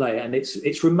place to play, and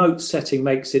its remote setting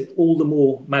makes it all the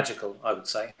more magical, I would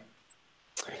say.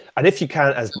 And if you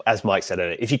can, as Mike said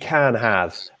earlier, if you can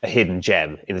have a hidden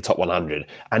gem in the top 100,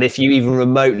 and if you even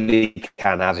remotely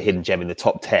can have a hidden gem in the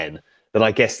top 10, then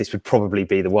I guess this would probably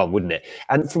be the one, wouldn't it?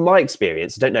 And from my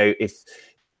experience, I don't know if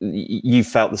you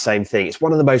felt the same thing. It's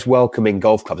one of the most welcoming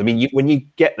golf clubs. I mean, when you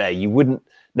get there, you wouldn't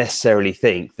necessarily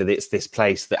think that it's this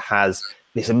place that has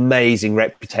this amazing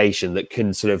reputation that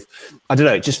can sort of, I don't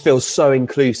know, it just feels so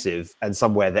inclusive and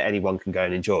somewhere that anyone can go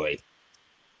and enjoy.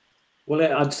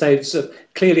 Well, I'd say it's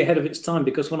clearly ahead of its time,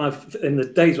 because in the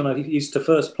days when I used to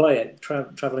first play it,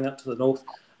 travelling up to the north,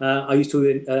 I used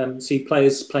to see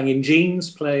players playing in jeans,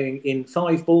 playing in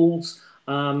 5 balls,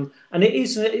 and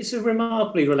it's a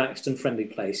remarkably relaxed and friendly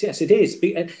place. Yes, it is.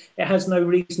 It has no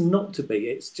reason not to be.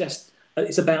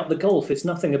 It's about the golf. It's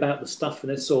nothing about the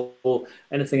stuffiness or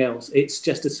anything else. It's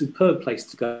just a superb place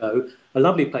to go, a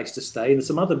lovely place to stay, and there's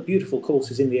some other beautiful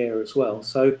courses in the area as well.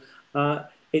 So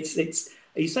it's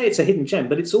you say it's a hidden gem,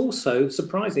 but it's also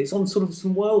surprising. It's on sort of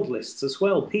some world lists as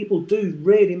well. People do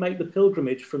really make the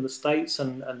pilgrimage from the States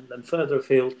and further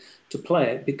afield to play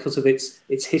it because of its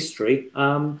history.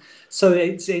 So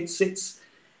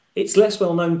it's less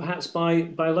well known perhaps by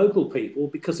local people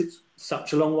because it's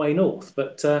such a long way north.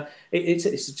 But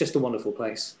it's just a wonderful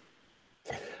place.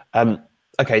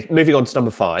 Okay, moving on to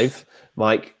number 5,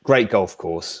 Mike. Great golf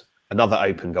course, another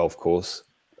open golf course.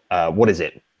 What is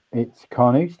it? It's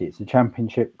Carnoustie. It's a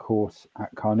championship course at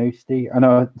Carnoustie. I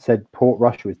know I said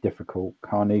Portrush was difficult.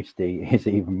 Carnoustie is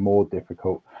even more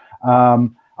difficult.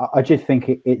 I just think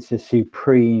it's a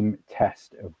supreme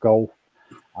test of golf.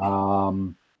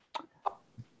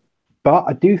 But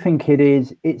I do think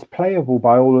it's playable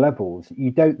by all levels.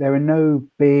 There are no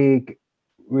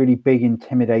really big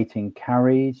intimidating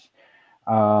carries.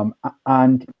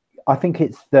 And I think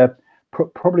it's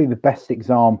probably the best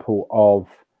example of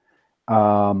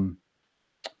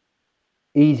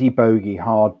easy bogey,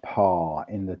 hard par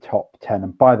in the top 10.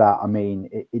 And by that, I mean,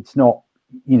 it's not,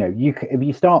 if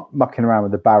you start mucking around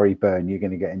with the Barry Burn, you're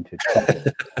going to get into trouble.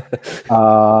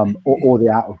 or the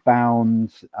out of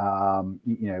bounds,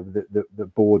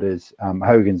 the borders,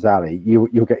 Hogan's Alley, you'll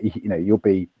get, you'll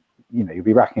be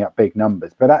racking up big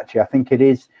numbers. But actually, I think it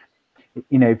is,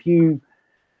 if you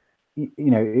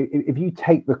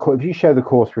show the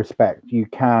course respect, you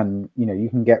can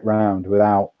get round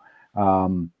without,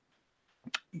 sort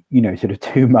of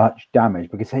too much damage,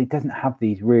 because it doesn't have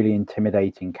these really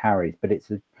intimidating carries, but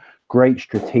it's a great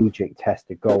strategic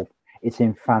test of golf. It's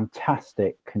in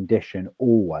fantastic condition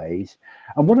always.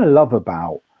 And what I love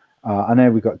about, I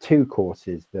know we've got 2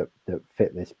 courses that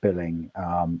fit this billing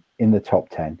in the top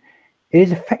 10. It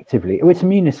is effectively, it's a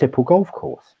municipal golf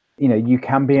course. You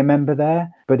can be a member there,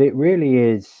 but it really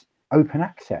is open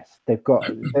access.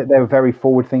 They're very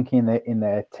forward thinking in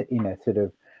their sort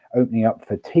of opening up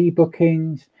for tee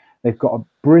bookings. They've got a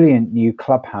brilliant new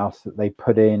clubhouse that they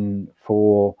put in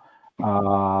for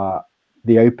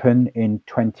the Open in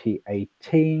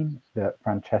 2018 that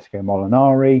Francesco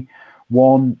Molinari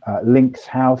won, Links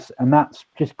House, and that's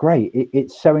just great.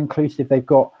 It's so inclusive. They've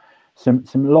got some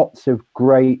lots of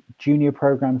great junior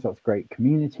programs, lots of great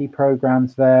community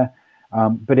programs there.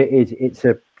 But it's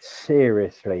a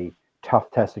seriously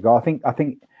tough test to go. I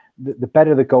think the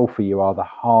better the golfer you are, the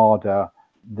harder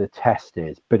the test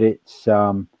is. But it's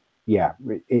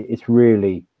it's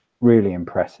really, really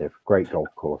impressive. Great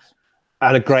golf course.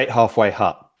 And a great halfway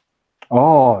hut.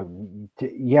 Oh,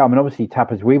 yeah. I mean, obviously,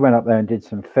 Tappers, we went up there and did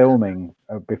some filming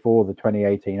before the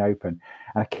 2018 Open.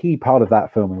 And a key part of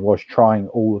that filming was trying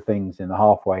all the things in the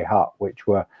halfway hut, which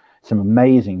were some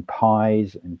amazing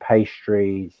pies and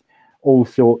pastries, all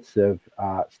sorts of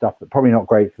stuff that probably not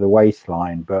great for the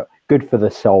waistline, but good for the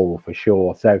soul for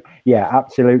sure. So, yeah,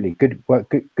 absolutely.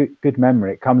 Good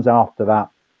memory. It comes after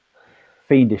that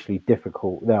fiendishly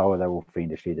difficult. They're all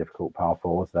fiendishly difficult par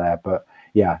 4s there. But,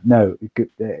 yeah, no,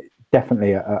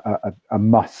 definitely a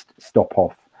must stop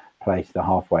off place, the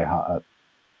halfway hut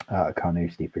at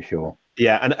Carnoustie for sure.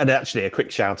 Yeah, and actually a quick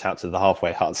shout out to the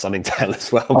halfway hut Sunningdale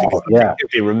as well, because I think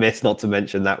it'd be remiss not to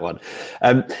mention that one.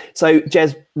 So,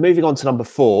 Jez, moving on to number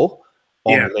 4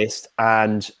 on the list,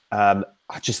 and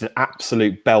just an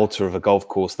absolute belter of a golf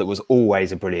course that was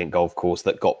always a brilliant golf course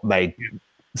that got made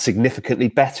significantly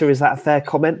better. Is that a fair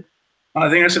comment? I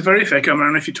think that's a very fair comment.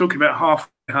 And if you're talking about halfway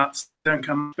huts, they don't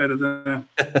come better than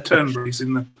Turnberry's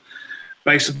in the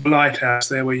base of the lighthouse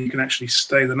there, where you can actually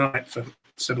stay the night for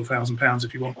several £1,000s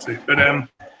if you want to. But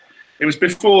it was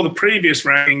before the previous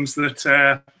rankings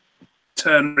that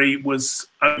Turnberry was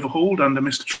overhauled under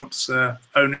Mr. Trump's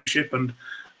ownership and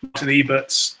Martin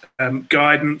Ebert's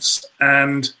guidance.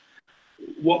 And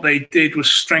what they did was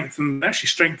strengthen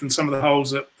some of the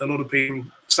holes that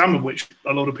some of which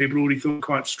a lot of people already thought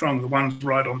quite strong, the ones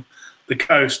right on the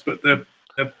coast. But the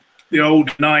old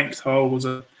 9th hole was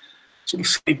a sort of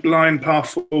slightly blind par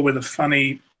 4 with a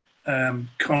funny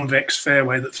convex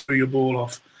fairway that threw your ball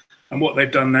off. And what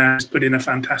they've done now is put in a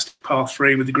fantastic par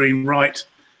 3 with the green right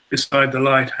beside the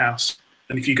lighthouse.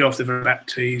 And if you go off the very back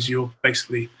tees, you're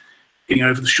basically getting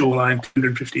over the shoreline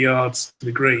 250 yards to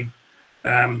the green.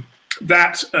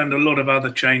 That and a lot of other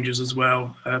changes as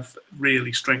well have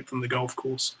really strengthened the golf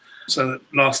course. So that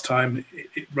last time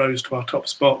it rose to our top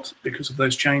spot because of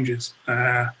those changes.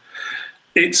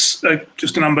 It's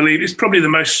just an unbelievable. It's probably the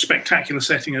most spectacular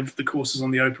setting of the courses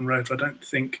on the open road. I don't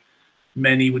think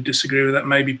many would disagree with that.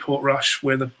 Maybe Portrush,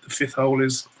 where the 5th hole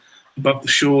is above the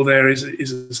shore, there is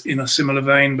in a similar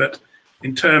vein. But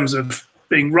in terms of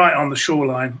being right on the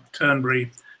shoreline,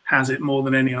 Turnberry has it more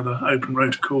than any other open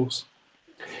road course.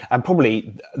 And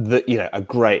probably a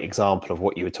great example of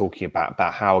what you were talking about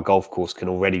how a golf course can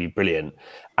already be brilliant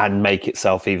and make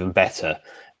itself even better.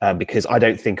 Because I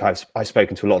don't think I've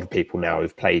spoken to a lot of people now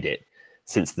who've played it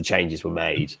since the changes were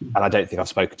made, and I don't think I've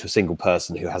spoken to a single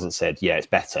person who hasn't said, "Yeah, it's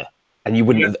better." And you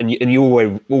wouldn't, and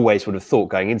you always would have thought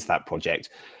going into that project,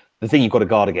 the thing you've got to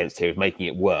guard against here is making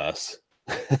it worse,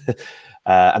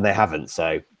 and they haven't.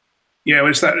 So. Yeah,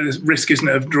 well, it's that risk, isn't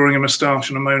it, of drawing a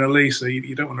moustache on a Mona Lisa?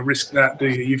 You don't want to risk that, do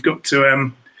you? You've got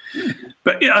to.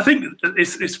 But yeah, I think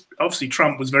it's obviously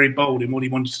Trump was very bold in what he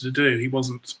wanted to do. He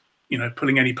wasn't,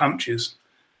 pulling any punches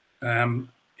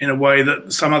in a way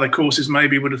that some other courses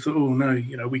maybe would have thought, oh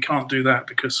no, we can't do that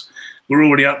because we're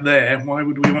already up there. Why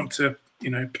would we want to,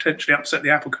 potentially upset the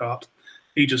apple cart?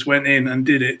 He just went in and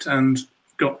did it and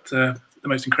got the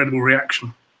most incredible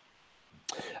reaction.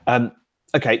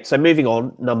 Okay, so moving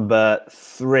on, number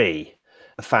 3,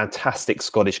 a fantastic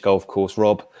Scottish golf course,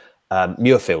 Rob,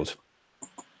 Muirfield.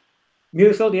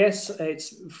 Muirfield, yes,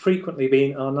 it's frequently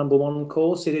been our number 1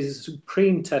 course. It is a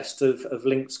supreme test of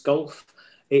links golf.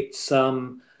 It's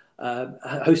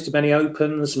hosted many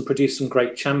opens and produced some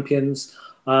great champions.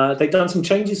 They've done some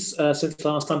changes since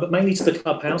last time, but mainly to the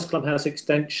clubhouse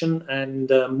extension,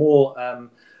 and more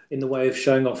in the way of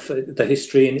showing off the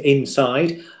history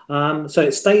inside. So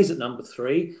it stays at number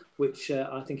 3, which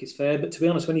I think is fair. But to be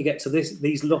honest, when you get to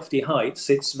these lofty heights,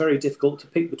 it's very difficult to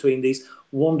pick between these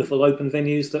wonderful open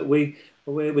venues that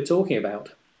we're talking about.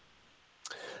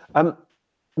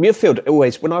 Muirfield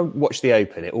always, when I watch the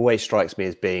Open, it always strikes me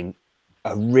as being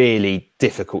a really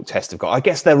difficult test of golf. I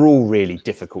guess they're all really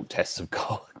difficult tests of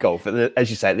golf, as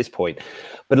you say at this point.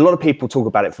 But a lot of people talk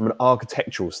about it from an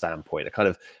architectural standpoint, a kind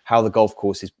of how the golf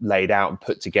course is laid out and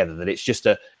put together, that it's just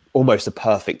almost a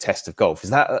perfect test of golf. Is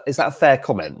that a fair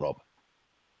comment, Rob?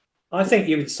 I think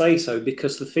you would say so,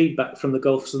 because the feedback from the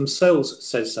golfers themselves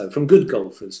says so, from good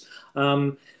golfers.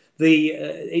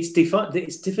 Its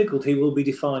difficulty will be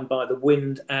defined by the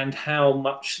wind and how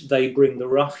much they bring the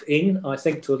rough in, I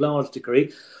think, to a large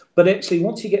degree. But actually,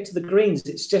 once you get to the greens,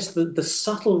 it's just the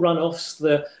subtle runoffs,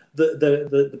 the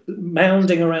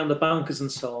mounding around the bunkers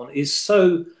and so on is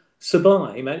so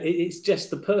sublime. It's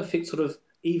just the perfect sort of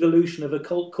evolution of a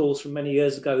cult course from many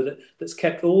years ago that's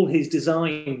kept all his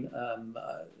design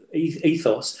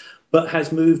ethos, but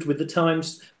has moved with the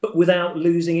times, but without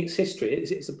losing its history.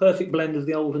 It's a perfect blend of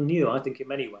the old and new, I think, in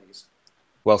many ways.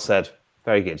 Well said.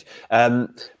 Very good.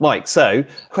 Mike, so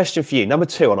question for you. Number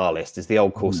 2 on our list is the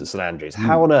Old Course at St Andrews.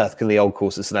 How on earth can the Old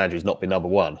Course at St Andrews not be number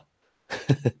 1?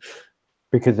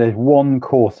 Because there's one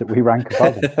course that we rank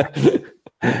above it.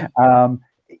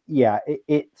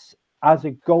 It's as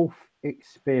a golf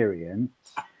experience,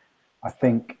 I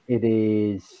think it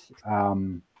is...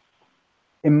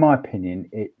 in my opinion,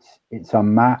 it's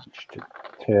unmatched.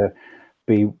 To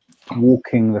be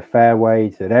walking the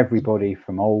fairways that everybody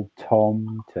from Old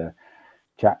Tom to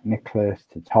Jack Nicklaus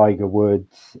to Tiger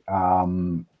Woods,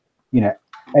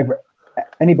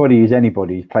 anybody who's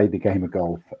played the game of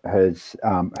golf has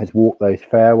walked those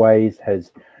fairways,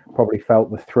 has probably felt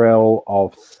the thrill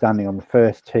of standing on the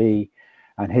first tee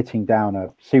and hitting down a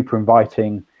super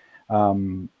inviting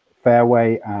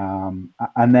fairway,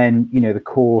 and then the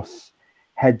course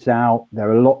heads out.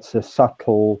 There are lots of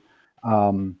subtle,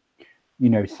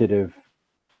 sort of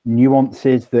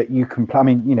nuances that you can play. I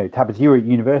mean, Tabbers, you were at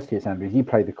university at St Andrews. You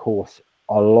play the course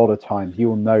a lot of times.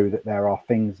 You'll know that there are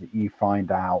things that you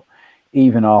find out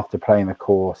even after playing the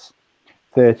course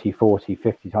 30, 40,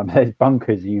 50 times. There's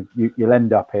bunkers you'll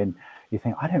end up in. You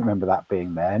think, I don't remember that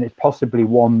being there. And it's possibly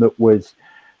one that was,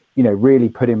 really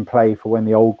put in play for when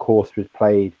the old course was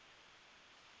played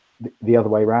the other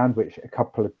way around, which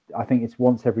I think it's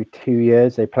once every 2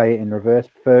 years they play it in reverse.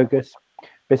 Fergus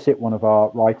Bissett, one of our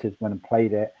writers, went and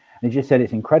played it, and he just said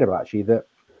it's incredible actually that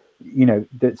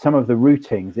that some of the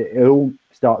routings, it all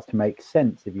starts to make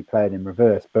sense if you play it in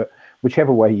reverse, but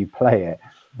whichever way you play it,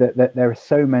 that there are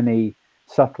so many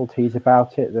subtleties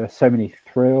about it, there are so many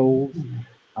thrills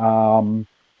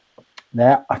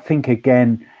there. I think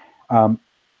again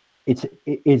it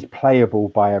is playable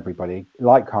by everybody.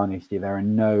 Like Carnoustie, there are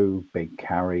no big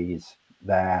carries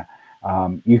there.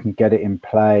 You can get it in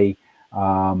play.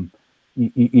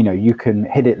 You can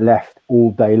hit it left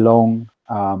all day long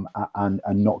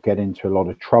and not get into a lot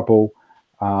of trouble.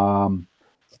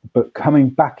 But coming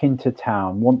back into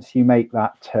town, once you make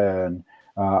that turn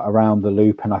around the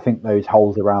loop, and I think those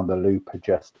holes around the loop are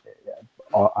just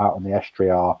out on the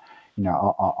estuary are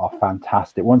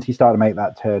fantastic. Once you start to make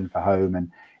that turn for home,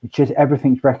 and it's just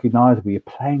everything's recognisable. You're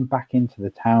playing back into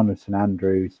the town of St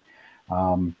Andrews.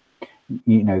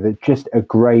 There's just a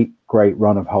great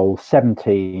run of holes.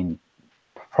 17,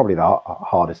 probably the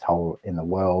hardest hole in the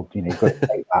world. You know, you've got to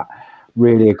take that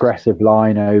really aggressive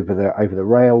line over the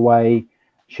railway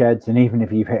sheds, and even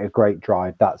if you've hit a great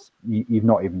drive, you've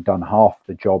not even done half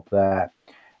the job there.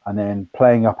 And then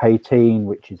playing up 18,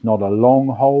 which is not a long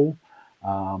hole,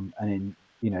 and then,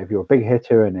 you know, if you're a big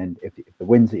hitter, and then if the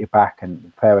wind's at your back and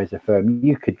the fairways are firm,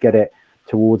 you could get it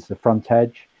towards the front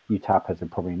edge. You tappers have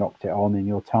probably knocked it on in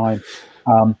your time.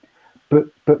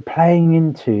 But playing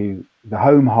into the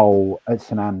home hole at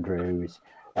St Andrews,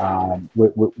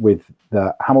 with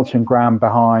the Hamilton Ground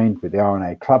behind, with the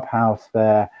R&A Clubhouse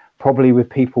there, probably with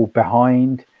people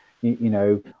behind, you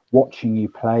know, watching you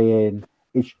play in,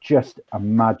 it's just a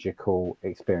magical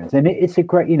experience. And it's a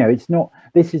great, you know,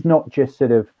 this is not just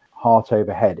sort of heart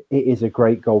over head. It is a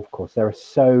great golf course. There are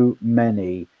so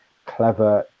many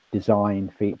clever design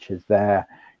features there.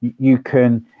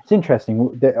 It's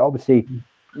interesting that obviously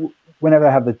whenever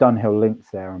they have the Dunhill links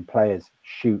there and players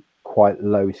shoot quite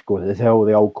low scores, they say, oh,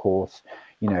 the old course,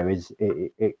 you know,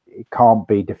 it can't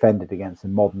be defended against a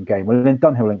modern game. Well, in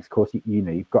Dunhill links, of course, you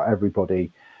know, you've got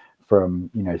everybody from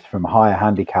higher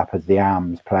handicappers, the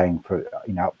AMs, playing for,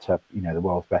 you know, up to, you know, the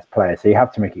world's best players. So you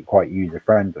have to make it quite user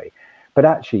friendly. But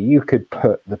actually, you could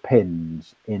put the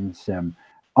pins in some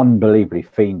unbelievably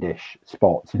fiendish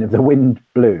spots, and if the wind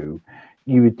blew,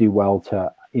 you would do well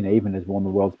to, you know, even as one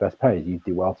of the world's best players, you'd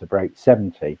do well to break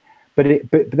 70. But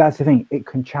that's the thing, it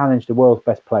can challenge the world's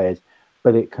best players,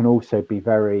 but it can also be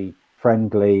very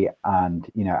friendly and,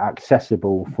 you know,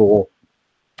 accessible for,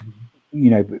 you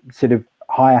know, sort of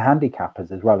higher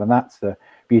handicappers as well. And that's the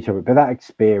beauty of it. But that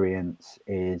experience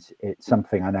it's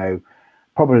something I know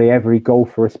probably every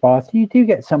golfer aspires to. You do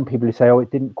get some people who say, oh, it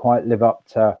didn't quite live up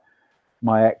to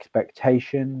my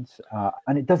expectations,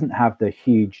 and it doesn't have the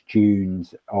huge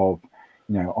dunes of,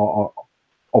 you know,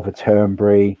 of a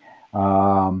Turnberry,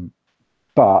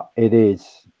 but it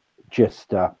is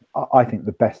just I think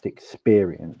the best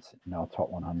experience in our top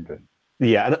 100.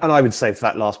 Yeah, and I would say for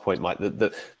that last point, Mike,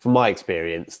 that from my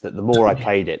experience, that the more I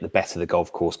played it, the better the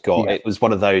golf course got. Yeah. It was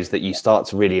one of those that you start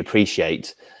to really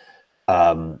appreciate.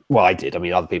 Well, I did. I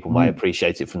mean, other people might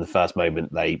appreciate it from the first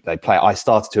moment they play. I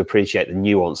started to appreciate the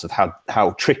nuance of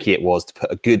how tricky it was to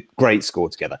put a great score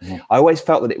together. I always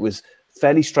felt that it was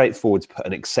fairly straightforward to put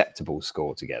an acceptable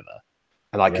score together,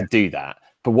 and I could do that.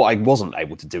 But what I wasn't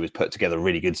able to do is put together a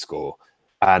really good score.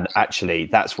 And actually,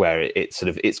 that's where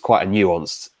it's quite a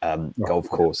nuanced golf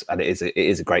course, and it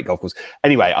is a great golf course.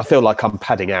 Anyway, I feel like I'm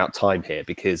padding out time here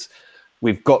because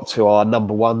we've got to our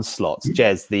number one slots.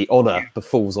 Jez, the honour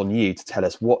befalls on you to tell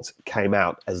us what came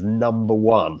out as number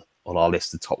one on our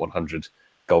list of top 100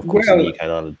 golf courses in the UK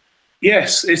and Ireland.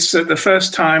 Yes, it's the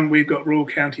first time we've got Royal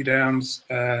County Downs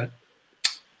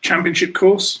championship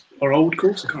course, or old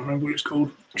course. I can't remember what it's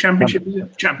called. Championship, is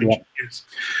it? Championship, yes.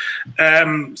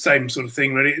 Same sort of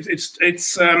thing, really. It's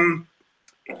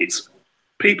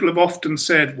people have often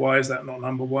said, why is that not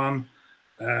number one?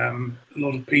 A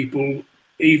lot of people,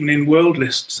 even in world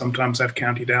lists, sometimes have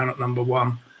County Down at number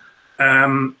one.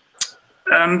 And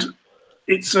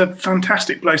it's a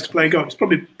fantastic place to play golf.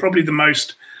 It's probably the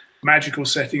most magical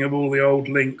setting of all the old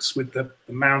links, with the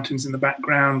mountains in the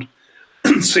background,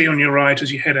 sea on your right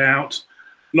as you head out,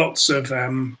 lots of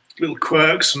little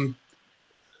quirks and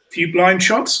a few blind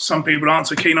shots. Some people aren't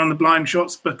so keen on the blind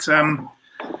shots, but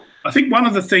I think one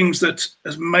of the things that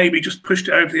has maybe just pushed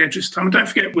it over the edge this time, and don't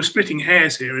forget we're splitting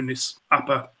hairs here in this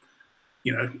upper,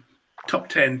 you know, top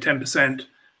 10%.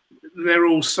 They're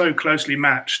all so closely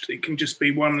matched. It can just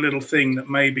be one little thing that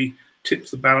maybe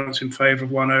tips the balance in favour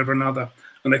of one over another.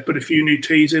 And they've put a few new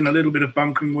tees in, a little bit of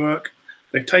bunkering work.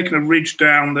 They've taken a ridge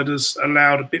down that has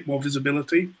allowed a bit more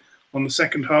visibility on the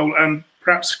second hole, and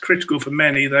perhaps critical for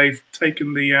many, they've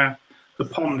taken the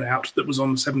pond out that was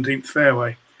on the 17th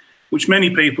fairway, which many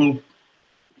people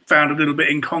found a little bit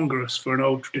incongruous for an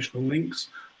old traditional links,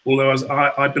 although as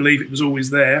I believe it was always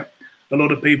there. A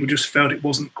lot of people just felt it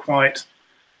wasn't quite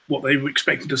what they were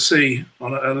expecting to see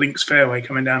on a links fairway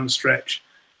coming down the stretch.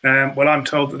 Well, I'm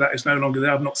told that is no longer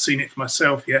there. I've not seen it for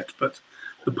myself yet, but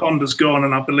the pond has gone,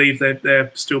 and I believe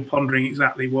they're still pondering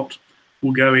exactly what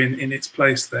will go in its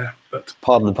place there. But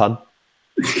pardon the pun.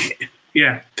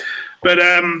 Yeah, but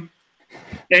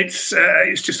it's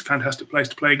just a fantastic place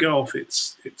to play golf.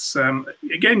 It's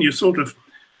again, you're sort of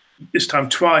this time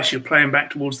twice you're playing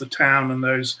back towards the town and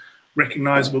those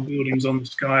recognisable buildings on the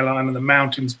skyline and the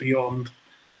mountains beyond.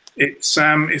 It's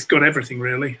got everything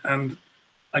really, and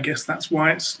I guess that's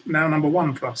why it's now number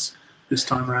one for us this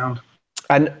time around.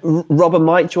 And Rob and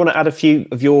Mike, do you want to add a few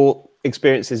of your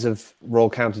experiences of Royal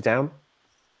County Down?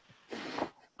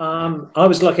 I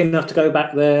was lucky enough to go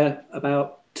back there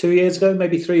about 2 years ago,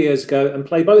 maybe 3 years ago, and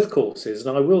play both courses.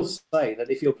 And I will say that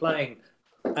if you're playing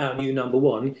our new number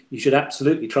one, you should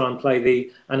absolutely try and play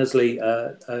the Annesley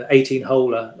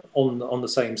 18-holer on the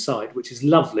same site, which is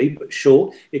lovely but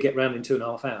short. You get round in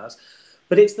 2.5 hours.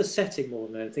 But it's the setting more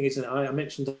than anything, isn't it? I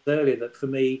mentioned earlier that for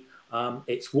me,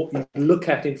 it's what you look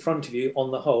at in front of you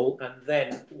on the hole, and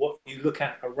then what you look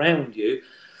at around you.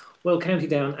 Well, County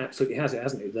Down absolutely has it,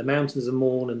 hasn't it? The mountains of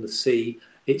Mourne and the sea.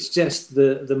 It's just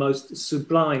the most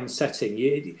sublime setting.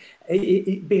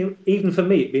 Even for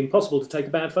me, it'd be impossible to take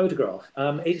a bad photograph.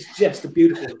 It's just a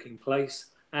beautiful looking place,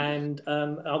 and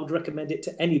I would recommend it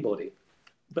to anybody.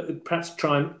 But perhaps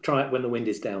try it when the wind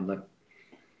is down, though.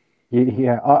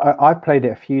 Yeah, I've played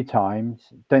it a few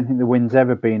times. Don't think the wind's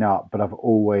ever been up, but I've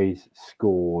always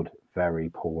scored very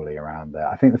poorly around there.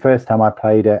 I think the first time I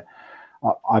played it,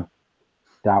 I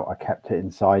doubt I kept it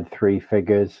inside 3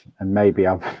 figures, and maybe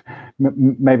I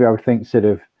would think sort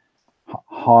of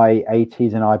high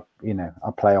 80s, and I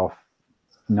play off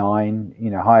 9.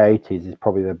 High 80s is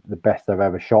probably the best I've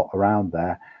ever shot around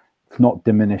there. It's not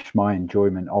diminished my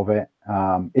enjoyment of it.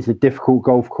 It's a difficult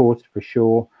golf course for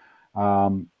sure.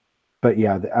 But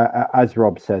yeah, as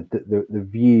Rob said, the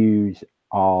views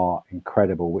are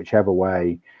incredible. Whichever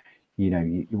way,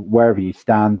 wherever you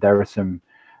stand, there are some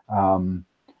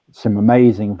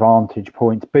amazing vantage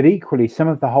points. But equally, some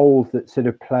of the holes that sort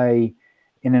of play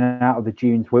in and out of the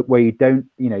dunes, where you don't,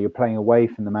 you're playing away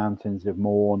from the mountains of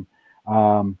Mourne,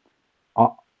 are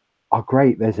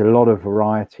great. There's a lot of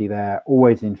variety there,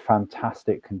 always in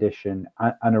fantastic condition,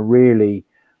 and a really,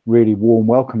 really warm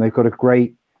welcome. They've got a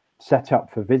great set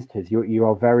up for visitors.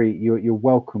 You're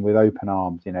welcome with open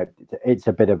arms. It's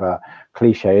a bit of a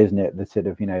cliche, isn't it? The sort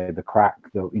of the crack,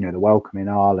 the welcome in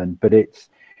Ireland, but it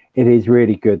is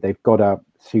really good. They've got a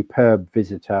superb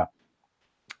visitor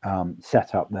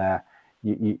set up there.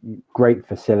 Great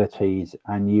facilities,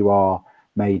 and you are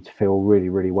made to feel really,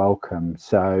 really welcome.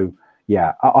 So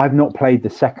yeah, I've not played the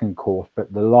second course,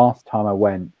 but the last time I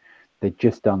went, they'd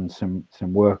just done some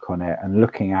work on it, and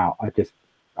looking out,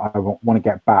 I want to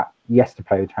get back, yes, to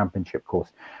play the championship course,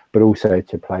 but also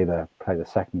to play the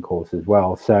second course as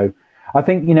well. So I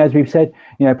think, as we've said,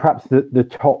 perhaps the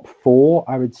top 4,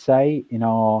 I would say, in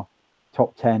our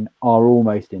top 10 are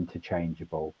almost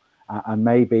interchangeable, and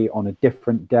maybe on a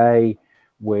different day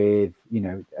with,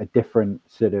 a different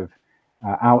sort of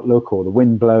outlook, or the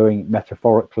wind blowing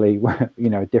metaphorically,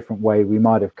 a different way, we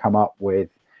might have come up with,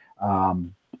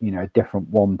 a different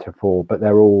 1 to 4, but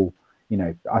they're all,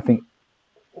 I think,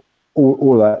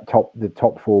 all the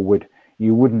top 4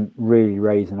 you wouldn't really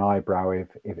raise an eyebrow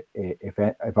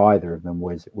if either of them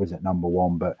was at number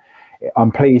 1. But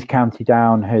I'm pleased County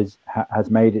Down has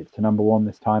made it to number 1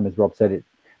 this time. As Rob said, it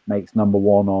makes number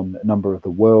 1 on a number of the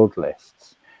world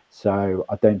lists. So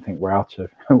I don't think we're out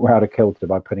of kilter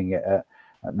by putting it at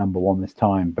number 1 this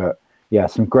time. But yeah,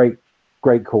 some great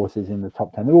courses in the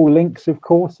top 10. They're all links, of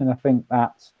course, and I think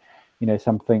that's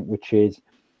something which is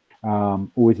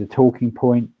always a talking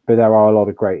point, but there are a lot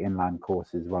of great inland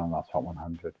courses as well in our top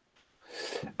 100.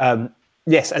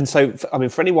 Yes, and so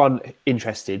for anyone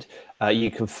interested,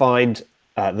 you can find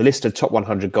the list of top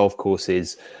 100 golf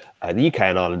courses in the UK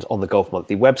and Ireland on the Golf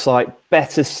Monthly website.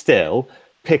 Better still,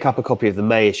 pick up a copy of the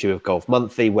May issue of Golf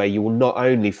Monthly, where you will not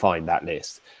only find that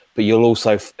list, but you'll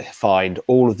also find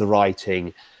all of the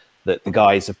writing that the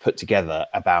guys have put together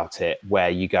about it, where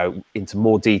you go into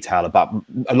more detail about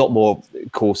a lot more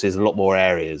courses, a lot more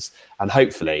areas. And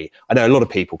hopefully, I know a lot of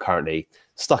people currently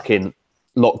stuck in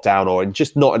lockdown or in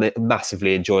just not in a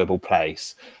massively enjoyable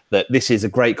place, that this is a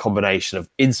great combination of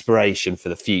inspiration for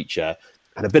the future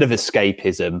and a bit of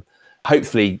escapism,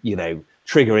 hopefully,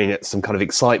 triggering some kind of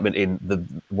excitement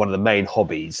in one of the main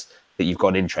hobbies that you've got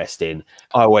an interest in.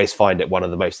 I always find it one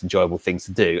of the most enjoyable things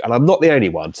to do, and I'm not the only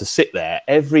one to sit there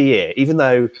every year, even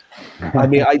though I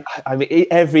mean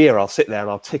every year I'll sit there and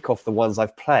I'll tick off the ones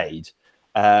I've played,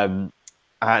 and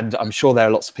I'm sure there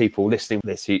are lots of people listening to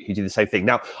this who do the same thing.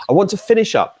 Now I want to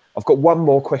finish up. I've got one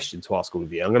more question to ask all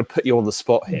of you. I'm going to put you on the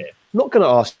spot here. I'm not going to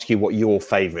ask you what your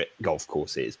favorite golf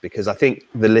course is, because I think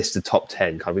the list of top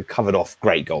 10 we've covered off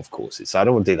great golf courses, so I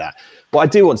don't want to do that. What I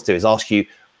do want to do is ask you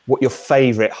what your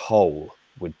favorite hole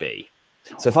would be.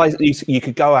 So if you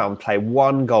could go out and play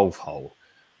one golf hole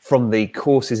from the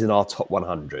courses in our top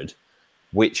 100,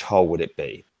 which hole would it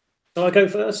be? Shall I go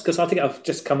first? Because I think I've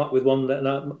just come up with one, but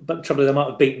the trouble is I might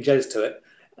have beaten Jez to it.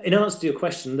 In answer to your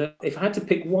question, that if I had to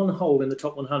pick one hole in the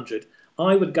top 100,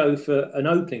 I would go for an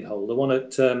opening hole, the one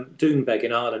at Doonbeg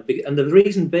in Ireland. And the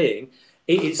reason being,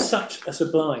 it is such a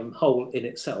sublime hole in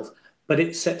itself. but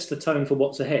it sets the tone for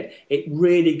what's ahead. It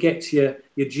really gets your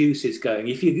juices going.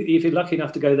 If you're lucky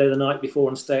enough to go there the night before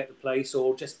and stay at the place,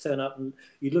 or just turn up and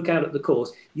you look out at the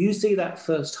course, you see that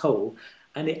first hole,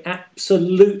 and it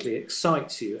absolutely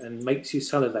excites you and makes you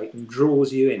salivate and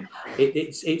draws you in.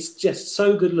 It's just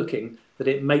so good looking that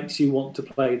it makes you want to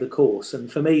play the course. And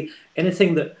for me,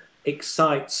 anything that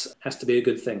excites has to be a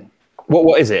good thing.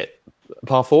 What is it?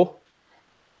 Par 4?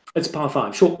 It's par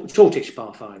 5, shortish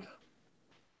par 5.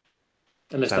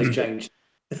 Unless they've changed.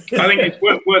 I think it's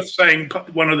worth saying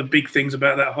one of the big things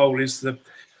about that hole is the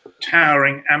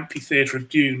towering amphitheatre of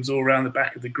dunes all around the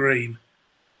back of the green.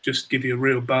 Just give you a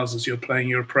real buzz as you're playing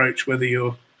your approach, whether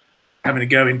you're having to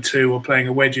go in 2 or playing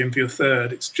a wedge in for your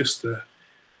 3rd. It's just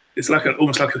it's like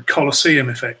almost like a Colosseum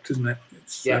effect, isn't it?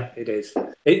 It is.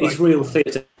 It's real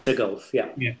theatre golf. Yeah.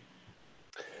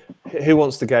 Who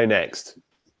wants to go next?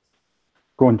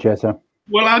 Go on, Jezza.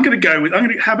 Well, I'm going to go with.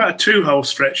 How about a 2-hole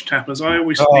stretch, Tappers? I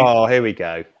always think. Oh, here we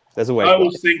go. There's always. I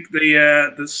always think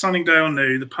the Sunningdale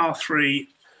New, the par 3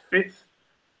 5th,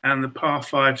 and the par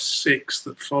 5 6th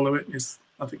that follow it is.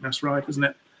 I think that's right, isn't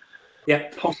it? Yeah.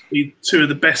 Possibly 2 of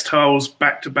the best holes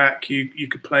back to back you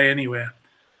could play anywhere.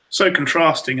 So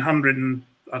contrasting,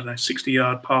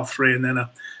 60-yard par 3, and then a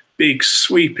big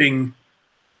sweeping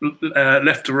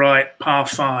left to right par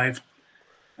 5.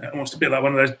 Almost a bit like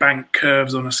one of those bank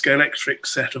curves on a Scalextric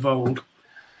set of old.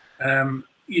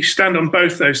 You stand on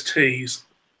both those tees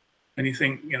and you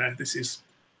think, this is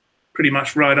pretty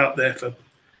much right up there for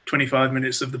 25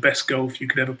 minutes of the best golf you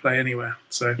could ever play anywhere.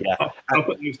 So I'll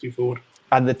put those 2 forward.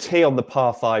 And the tee on the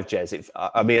par 5, Jez,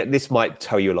 I mean, this might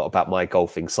tell you a lot about my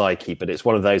golfing psyche, but it's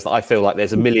one of those that I feel like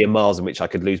there's a million miles in which I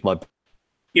could lose my...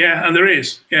 Yeah, and there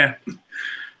is, yeah.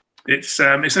 It's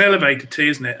an elevated tee,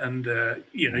 isn't it? And,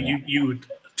 you would...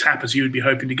 Tappers, you would be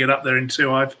hoping to get up there in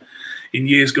 2. I've, in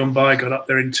years gone by, got up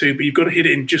there in 2, but you've got to hit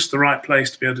it in just the right place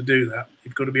to be able to do that.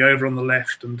 You've got to be over on the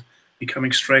left and be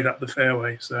coming straight up the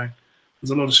fairway. So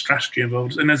there's a lot of strategy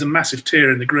involved. And there's a massive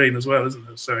tier in the green as well, isn't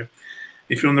there? So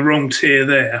if you're on the wrong tier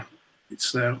there,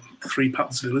 it's 3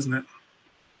 Puttsville, isn't it?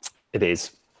 It is.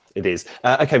 It is.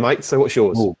 Okay, Mike, so what's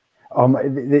yours?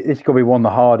 This got to be one of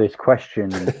the hardest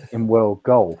questions in world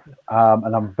golf.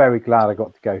 And I'm very glad I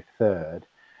got to go 3rd.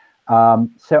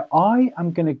 So I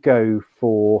am going to go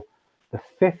for the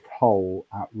 5th hole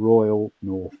at Royal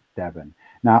North Devon.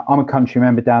 Now, I'm a country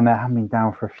member down there. I haven't been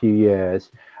down for a few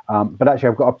years, but actually,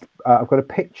 I've got a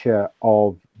picture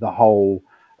of the hole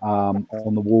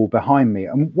on the wall behind me.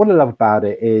 And what I love about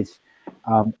it is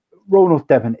Royal North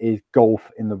Devon is golf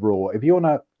in the raw. If you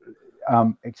want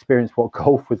to experience what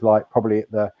golf was like, probably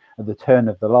at the turn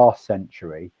of the last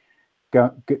century, Go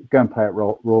and play at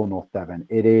Royal North Devon.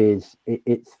 It's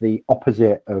the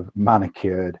opposite of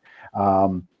manicured.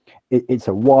 It's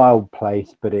a wild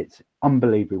place, but it's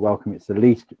unbelievably welcome. It's the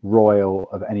least royal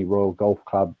of any royal golf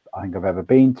club I think I've ever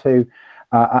been to.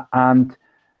 And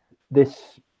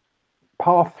this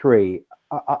par 3,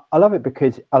 I love it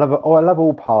because I love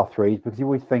all par 3s because you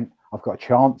always think I've got a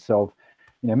chance of,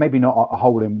 maybe not a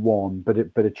hole in 1,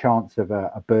 but a chance of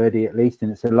a birdie at least.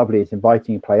 And it's it's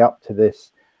inviting you to play up to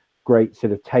this great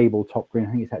sort of tabletop green.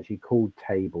 I think it's actually called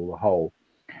Table, the hole.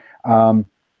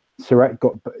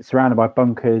 Surrounded by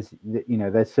bunkers,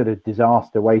 there's sort of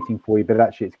disaster waiting for you, but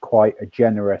actually it's quite a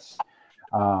generous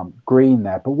green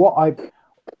there. But what I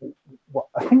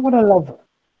think what I love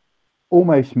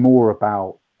almost more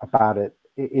about it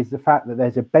is the fact that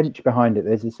there's a bench behind it.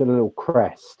 There's this sort of little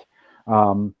crest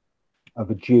of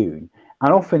a dune,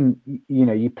 and often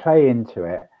you play into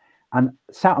it. And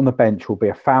sat on the bench will be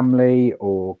a family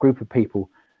or group of people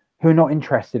who are not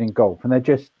interested in golf, and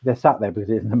they're sat there because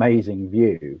it's an amazing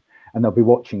view, and they'll be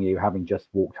watching you having just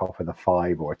walked off with a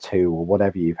 5 or a 2 or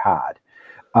whatever you've had,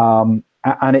 and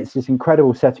it's this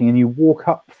incredible setting. And you walk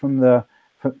up from the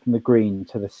green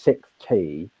to the 6th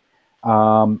tee,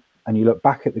 and you look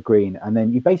back at the green, and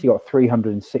then you basically got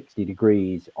 360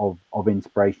 degrees of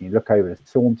inspiration. You look over to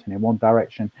Saunton in one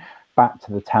direction, back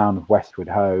to the town of Westward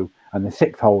Ho. And the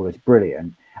 6th hole is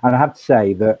brilliant. And I have to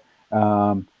say that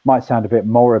might sound a bit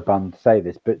moribund to say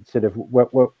this, but sort of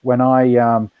when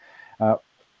I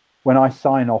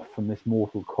sign off from this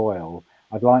mortal coil,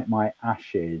 I'd like my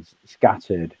ashes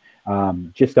scattered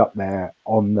just up there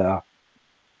on the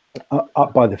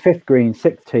up by the 5th green,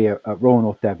 6th tee at Royal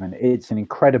North Devon. It's an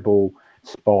incredible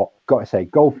spot. Got to say,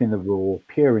 golf in the raw,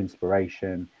 pure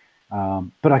inspiration.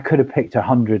 But I could have picked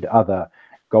 100 other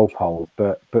golf holes,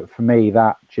 but for me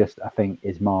that just I think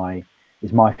is my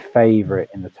favorite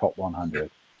in the top 100.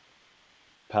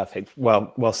 Perfect.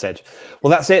 Well said.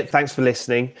 Well, that's it. Thanks for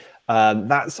listening.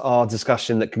 That's our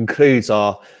discussion that concludes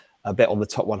our a bit on the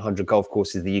top 100 golf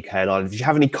courses in the UK and Ireland. If you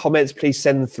have any comments, please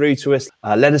send them through to us.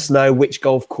 Let us know which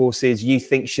golf courses you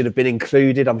think should have been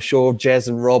included. I'm sure Jez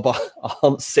and Rob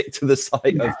aren't sick to the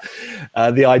sight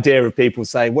of the idea of people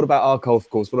saying, what about our golf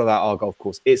course? What about our golf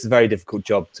course? It's a very difficult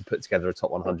job to put together a top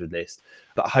 100 list.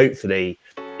 But hopefully,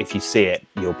 if you see it,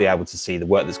 you'll be able to see the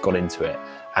work that's gone into it.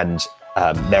 And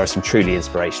there are some truly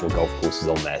inspirational golf courses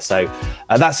on there. So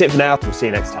that's it for now. We'll see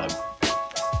you next time.